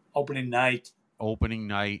 yeah. Opening night. Paul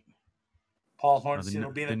Hornstein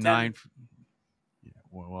will be in attendance. Yeah,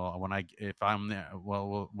 well, if I'm there,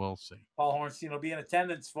 well, we'll see. Paul Hornstein will be in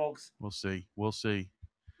attendance, folks. We'll see.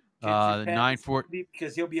 The 9-4,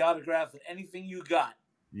 because he'll be autographed with anything you got.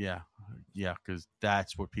 Yeah, because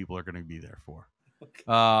that's what people are going to be there for. Okay.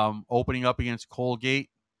 Opening up against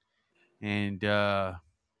Colgate, and we'll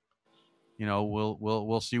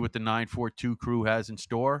see what the 942 crew has in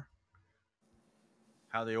store.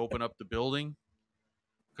 How they open up the building,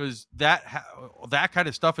 because that kind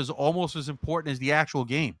of stuff is almost as important as the actual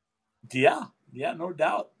game. Yeah, no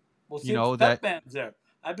doubt. We'll see if the pep band's there.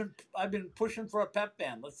 I've been pushing for a pep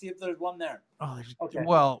band. Let's see if there's one there. Oh, okay.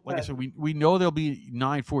 Well, like I said, we know there'll be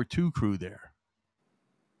 942 crew there.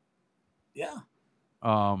 Yeah.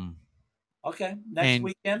 Okay. Next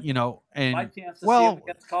weekend. And my chance to see it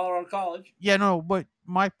against Colorado College. Yeah, no, but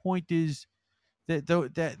my point is that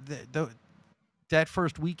that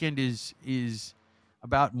first weekend is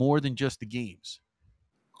about more than just the games.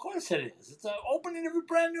 Of course it is. It's an opening of a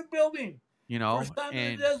brand new building. First time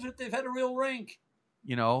in the desert they've had a real rink.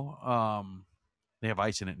 They have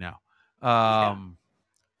ice in it now.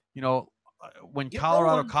 When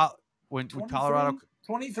Colorado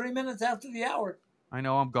 23 minutes after the hour. I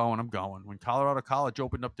know I'm going. When Colorado College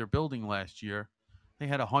opened up their building last year, they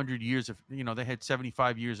had 100 years of, they had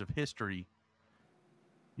 75 years of history,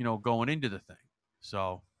 going into the thing.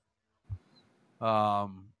 So, after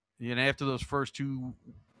those first 2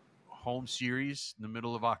 home series in the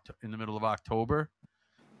middle of October,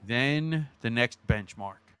 then the next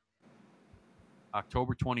benchmark,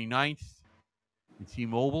 October 29th in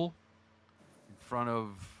T-Mobile, in front of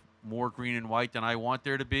more green and white than I want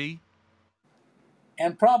there to be.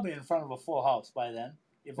 And probably in front of a full house by then.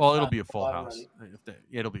 It'll be a full house.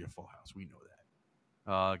 It'll be a full house. We know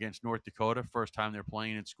that. Against North Dakota, first time they're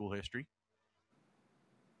playing in school history.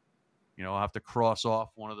 I'll have to cross off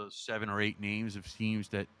one of those 7 or 8 names of teams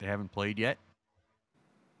that they haven't played yet.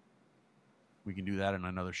 We can do that in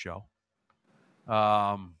another show.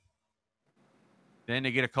 Then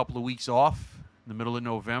they get a couple of weeks off in the middle of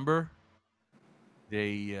November.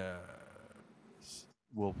 They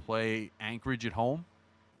will play Anchorage at home.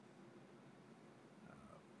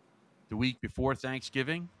 The week before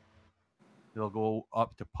Thanksgiving, they'll go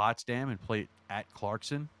up to Potsdam and play at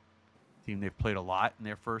Clarkson, a team they've played a lot in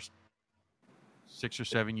their first 6 or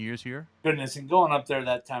 7 years here. Goodness, and going up there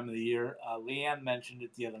that time of the year, Leanne mentioned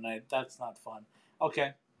it the other night. That's not fun.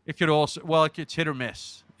 Okay. It could also, well, it's hit or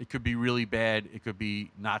miss. It could be really bad. It could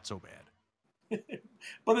be not so bad.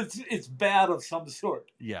 But it's bad of some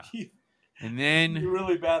sort. Yeah. Either And then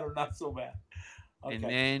really bad or not so bad. and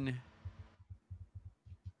Okay. then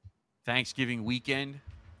Thanksgiving weekend.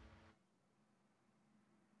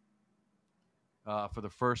 For the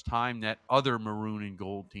first time, that other maroon and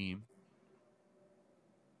gold team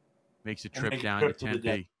makes a We'll trip make a down trip to to the desert.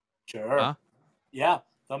 Tempe. Sure. Huh? Yeah,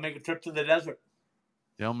 they'll make a trip to the desert.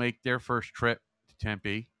 They'll make their first trip to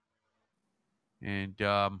Tempe. And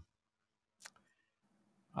I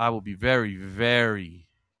will be very, very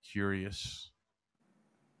curious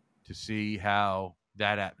to see how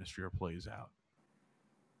that atmosphere plays out.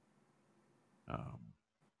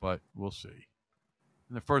 But we'll see.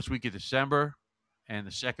 In the first week of December and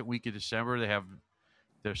the second week of December, they have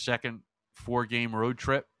their second 4-game road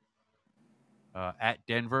trip at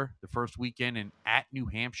Denver the first weekend and at New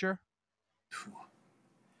Hampshire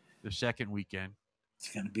the second weekend.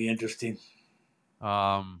 It's going to be interesting.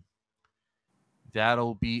 That'll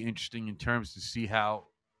be interesting in terms to see how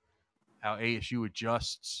ASU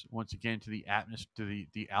adjusts once again to the atmosphere, to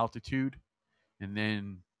the altitude, and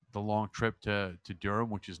then the long trip to Durham,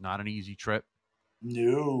 which is not an easy trip.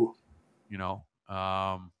 No. You know,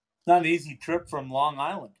 It's not an easy trip from Long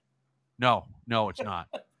Island. No, it's not.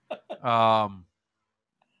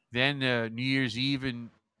 Then New Year's Eve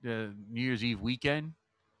weekend,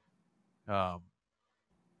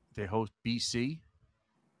 they host BC,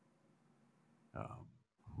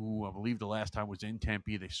 who I believe the last time was in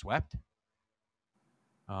Tempe. They swept.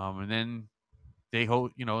 And then they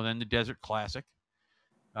host, then the Desert Classic.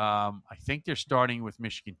 I think they're starting with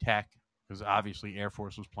Michigan Tech because obviously Air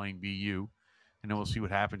Force was playing BU, and then we'll see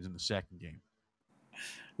what happens in the second game.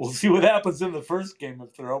 We'll see what happens in the first game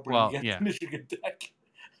if they're opening against yeah. Michigan Tech.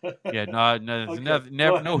 Yeah,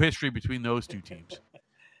 no history between those two teams.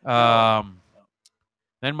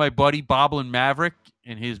 Then my buddy Boblin Maverick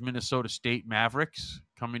and his Minnesota State Mavericks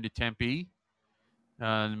coming to Tempe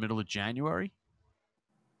in the middle of January,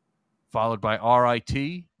 followed by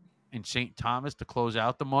RIT and St. Thomas to close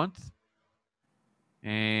out the month.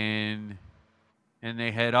 And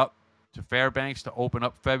they head up to Fairbanks to open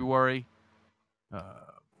up February.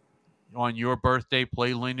 On your birthday,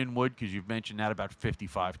 play Lindenwood because you've mentioned that about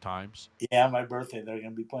 55 times. Yeah, my birthday. They're going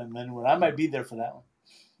to be playing Lindenwood. I might be there for that one.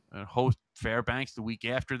 And host Fairbanks the week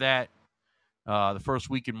after that. The first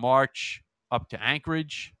week in March up to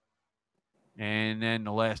Anchorage. And then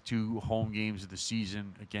the last 2 home games of the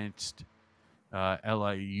season against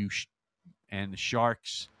LIU and the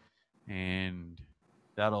Sharks. And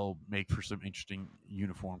that'll make for some interesting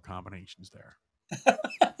uniform combinations there.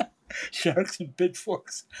 Sharks and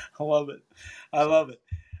pitchforks. I love it.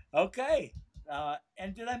 Okay.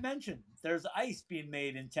 And did I mention there's ice being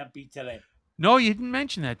made in Tempe today? No, you didn't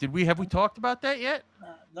mention that. Have we talked about that yet?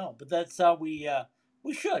 No, but that's how we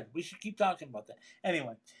should. We should keep talking about that.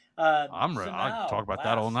 Anyway. I'm ready. I'll talk about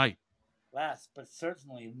that all night. Last but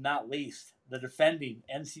certainly not least, the defending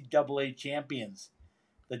NCAA champions,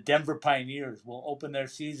 the Denver Pioneers, will open their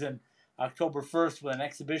season October 1st with an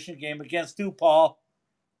exhibition game against who, Paul?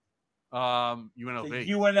 UNLV. The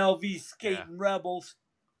UNLV Skating Rebels.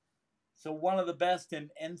 So one of the best in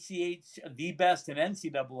the best in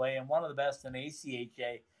NCAA and one of the best in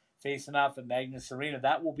ACHA facing off at Magnus Arena.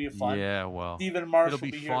 That will be fun. Yeah, well. Stephen Marsh will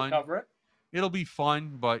be here to cover it. It'll be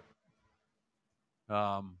fun, but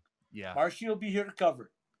yeah. Marshy will be here to cover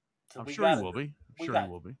it. So I'm sure he will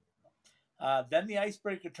be. Then the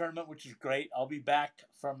Icebreaker Tournament, which is great. I'll be back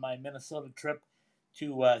from my Minnesota trip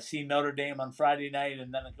to see Notre Dame on Friday night,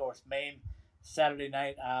 and then, of course, Maine Saturday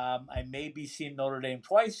night. I may be seeing Notre Dame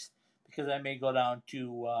twice because I may go down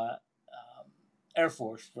to Air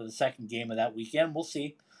Force for the second game of that weekend. We'll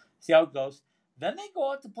see how it goes. Then they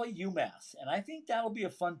go out to play UMass, and I think that'll be a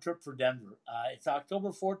fun trip for Denver. It's October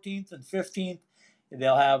 14th and 15th.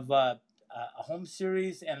 They'll have a home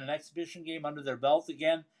series and an exhibition game under their belt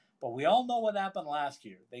again. But we all know what happened last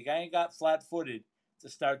year. They got flat-footed to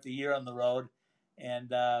start the year on the road, and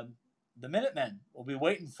the Minutemen will be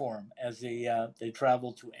waiting for them as they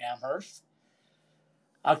travel to Amherst.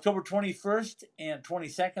 October 21st and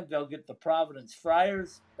 22nd, they'll get the Providence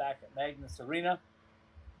Friars back at Magnus Arena.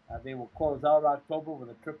 They will close out October with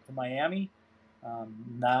a trip to Miami,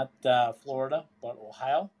 not Florida, but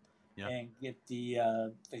Ohio, and get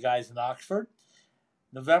the guys in Oxford.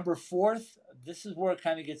 November 4th, this is where it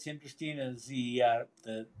kind of gets interesting as the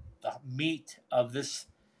meat of this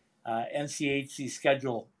NCHC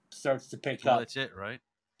schedule starts to pick up. That's it, right?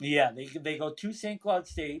 Yeah, they go to St. Cloud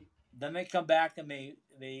State, then they come back and they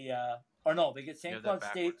get St. Cloud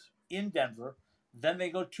State in Denver, then they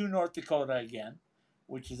go to North Dakota again,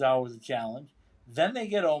 which is always a challenge. Then they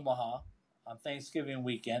get Omaha on Thanksgiving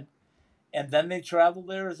weekend, and then they travel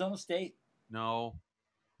to Arizona State. No.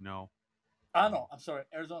 Oh no, I'm sorry.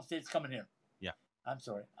 Arizona State's coming here. Yeah. I'm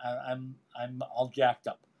sorry. I'm all jacked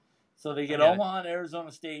up. So they I get get it. Omaha and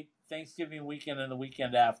Arizona State Thanksgiving weekend and the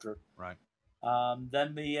weekend after. Right.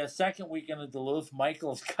 Then the second weekend of Duluth,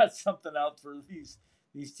 Michael's got something out for these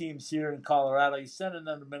teams here in Colorado. He's sending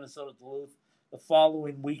them to Minnesota Duluth the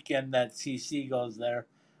following weekend that CC goes there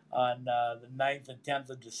on the 9th and 10th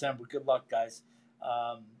of December. Good luck, guys.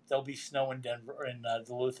 There'll be snow in Denver in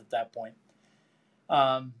Duluth at that point.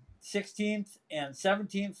 16th and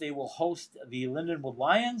 17th, they will host the Lindenwood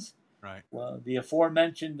Lions. Right. Well, the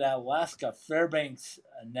aforementioned Alaska Fairbanks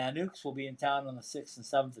Nanooks will be in town on the 6th and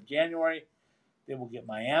 7th of January. They will get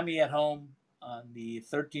Miami at home on the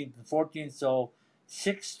 13th and 14th. So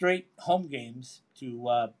 6 straight home games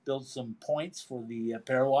to build some points for the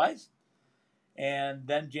Pairwise. And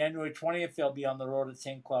then January 20th, they'll be on the road at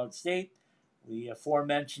St. Cloud State. The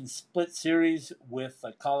aforementioned split series with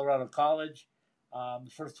Colorado College.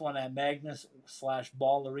 The first one at Magnus /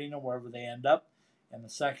 Ball Arena, wherever they end up. And the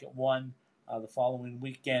second one the following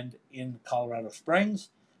weekend in Colorado Springs.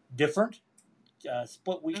 Different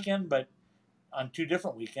split weekend, but on 2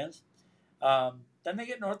 different weekends. Then they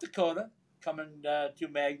get North Dakota coming to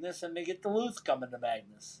Magnus, and they get Duluth coming to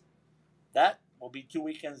Magnus. That will be 2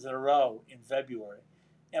 weekends in a row in February.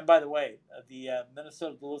 And by the way, the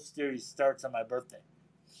Minnesota Duluth series starts on my birthday.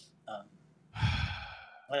 I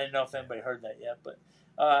didn't know if anybody heard that yet,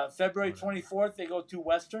 but February 24th, they go to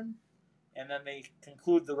Western, and then they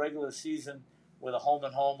conclude the regular season with a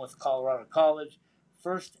home-and-home with Colorado College.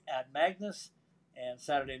 First at Magnus, and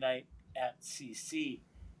Saturday night at CC.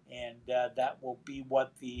 And that will be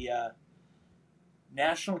what the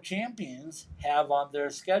national champions have on their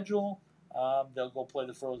schedule. They'll go play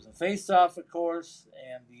the Frozen Face-Off, of course,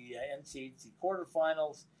 and the NCHC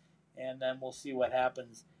quarterfinals, and then we'll see what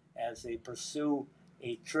happens as they pursue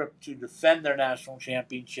a trip to defend their national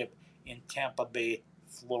championship in Tampa Bay,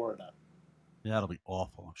 Florida. That'll be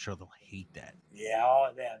awful. I'm sure they'll hate that. Yeah,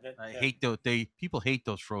 I hate those. People hate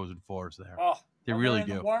those Frozen Fours there. Oh, they really in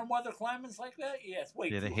do. The warm weather climates like that, yes, way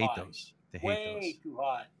too hot. They hate those. They hate way too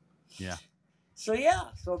hot. Yeah. So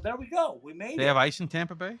there we go. We made it. They have ice in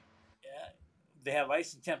Tampa Bay? Yeah, they have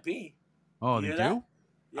ice in Tempe. Oh, they do?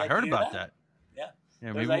 Yeah, I heard about that. Yeah.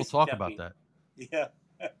 Yeah, maybe we'll talk about that. Yeah.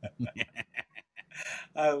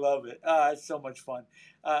 I love it. It's so much fun.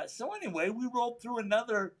 So anyway, we rolled through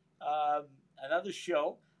another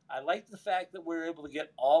show. I like the fact that we're able to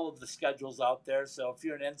get all of the schedules out there. So if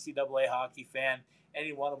you're an NCAA hockey fan,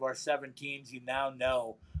 any one of our 7 teams, you now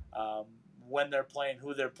know when they're playing,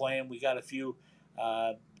 who they're playing. We got a few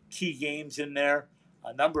key games in there,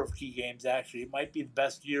 a number of key games actually. It might be the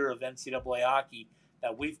best year of NCAA hockey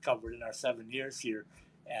that we've covered in our 7 years here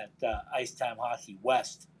at Icetime Hockey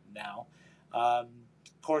West now. Of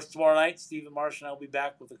course, tomorrow night, Stephen Marsh and I will be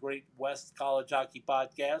back with a great West College Hockey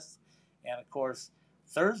podcast. And, of course,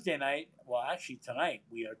 Thursday night, well, actually tonight,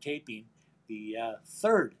 we are taping the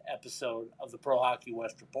 3rd episode of the Pro Hockey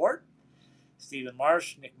West Report. Stephen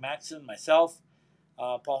Marsh, Nick Maxson, myself.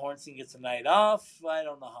 Paul Hornstein gets a night off. I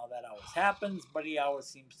don't know how that always happens, but he always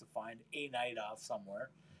seems to find a night off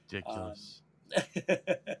somewhere. Ridiculous.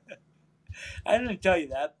 I didn't tell you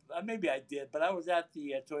that. Maybe I did, but I was at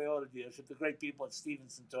the Toyota dealership, the great people at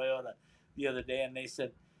Stevenson Toyota, the other day, and they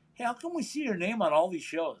said, "Hey, how come we see your name on all these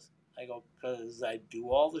shows?" I go, "Because I do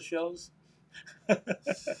all the shows."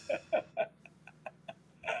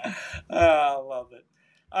 I love it.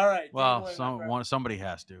 All right. Well, somebody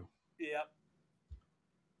has to. Yep.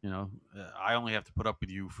 You know, I only have to put up with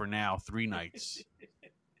you for now 3 nights.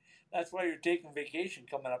 That's why you're taking vacation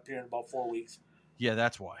coming up here in about 4 weeks. Yeah,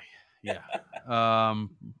 that's why. Yeah.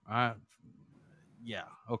 Yeah.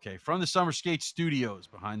 Okay. From the Summer Skate Studios,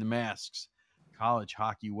 behind the masks, College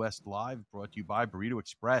Hockey West Live, brought to you by Burrito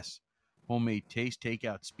Express. Homemade taste,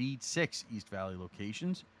 takeout, speed, 6 East Valley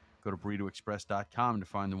locations. Go to burritoexpress.com to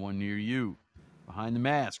find the one near you. Behind the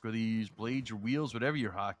mask, whether you use blades or wheels, whatever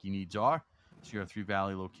your hockey needs are, see our 3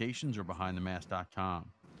 Valley locations or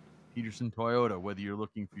behindthemask.com. Peterson Toyota, whether you're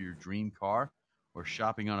looking for your dream car or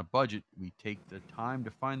shopping on a budget, we take the time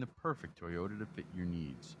to find the perfect Toyota to fit your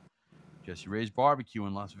needs. Jesse Ray's Barbecue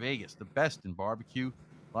in Las Vegas, the best in barbecue,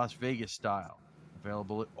 Las Vegas style.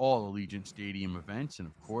 Available at all Allegiant Stadium events and,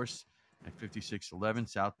 of course, at 5611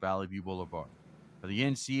 South Valley View Boulevard. For the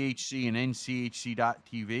NCHC and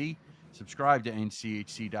NCHC.TV, subscribe to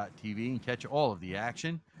NCHC.TV and catch all of the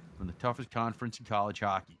action from the toughest conference in college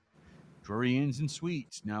hockey. Drury Inns and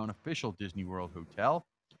Suites, now an official Disney World hotel.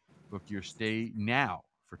 Book your stay now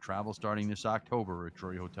for travel starting this October at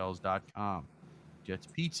TroyHotels.com. Jets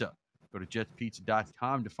Pizza. Go to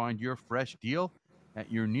jetspizza.com to find your fresh deal at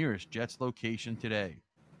your nearest Jets location today.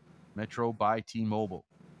 Metro by T-Mobile.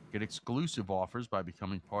 Get exclusive offers by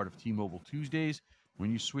becoming part of T-Mobile Tuesdays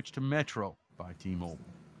when you switch to Metro by T-Mobile.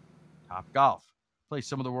 Top Golf. Play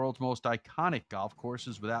some of the world's most iconic golf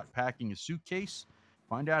courses without packing a suitcase.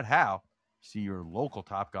 Find out how. See your local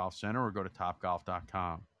Top Golf center or go to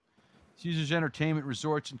topgolf.com. Caesars Entertainment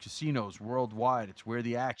Resorts and Casinos worldwide. It's where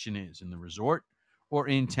the action is, in the resort or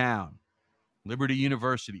in town. Liberty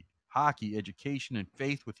University. Hockey, education, and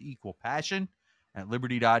faith with equal passion at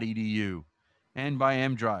liberty.edu. And by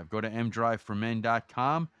mDrive. Go to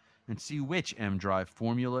mdriveformen.com and see which mDrive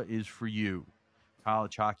formula is for you.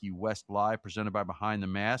 College Hockey West Live, presented by Behind the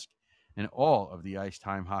Mask, and all of the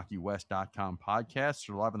IcetimeHockeyWest.com podcasts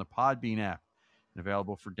are live on the Podbean app and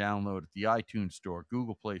available for download at the iTunes Store,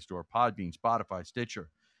 Google Play Store, Podbean, Spotify, Stitcher,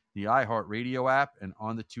 the iHeartRadio app, and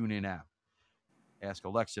on the TuneIn app. Ask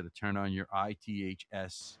Alexa to turn on your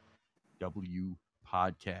ITHSW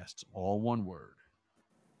podcasts, all one word.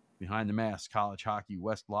 Behind the Mask, College Hockey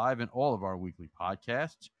West Live, and all of our weekly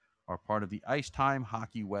podcasts are part of the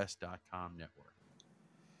IcetimeHockeyWest.com network.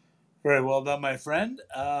 Very well done, my friend.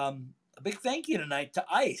 A big thank you tonight to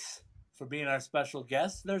Ice for being our special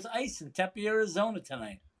guest. There's ice in Tempe, Arizona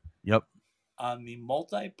tonight. Yep. On the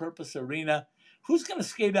multi-purpose arena. Who's going to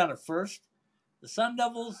skate on it first? The Sun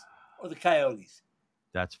Devils or the Coyotes?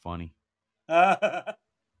 That's funny.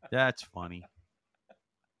 That's funny.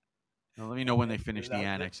 Now, let me know when they finish the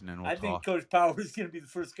annex, and then we'll talk. I think Coach Power is going to be the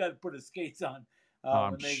first guy to put his skates on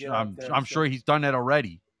when they get out there. I'm sure he's done that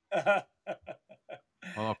already.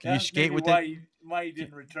 Well, can you skate with it? Why you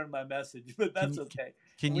didn't return my message, but that's okay.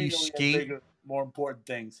 Can you skate? Bigger, more important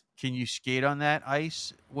things. Can you skate on that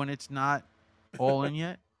ice when it's not all in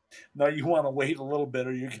yet? No, you want to wait a little bit,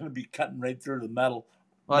 or you're going to be cutting right through the metal.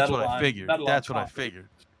 Well, that's what I figured. That's what I figured.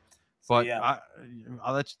 But yeah.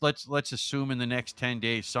 let's assume in the next 10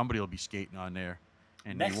 days somebody will be skating on there.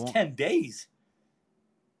 And next 10 days,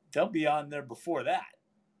 they'll be on there before that.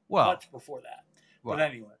 Well, much before that. Well, but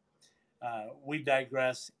anyway. We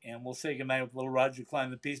digress, and we'll say goodnight with Little Roger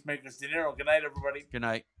Klein, the Peacemakers. De Niro, good night, everybody. Good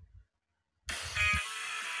night.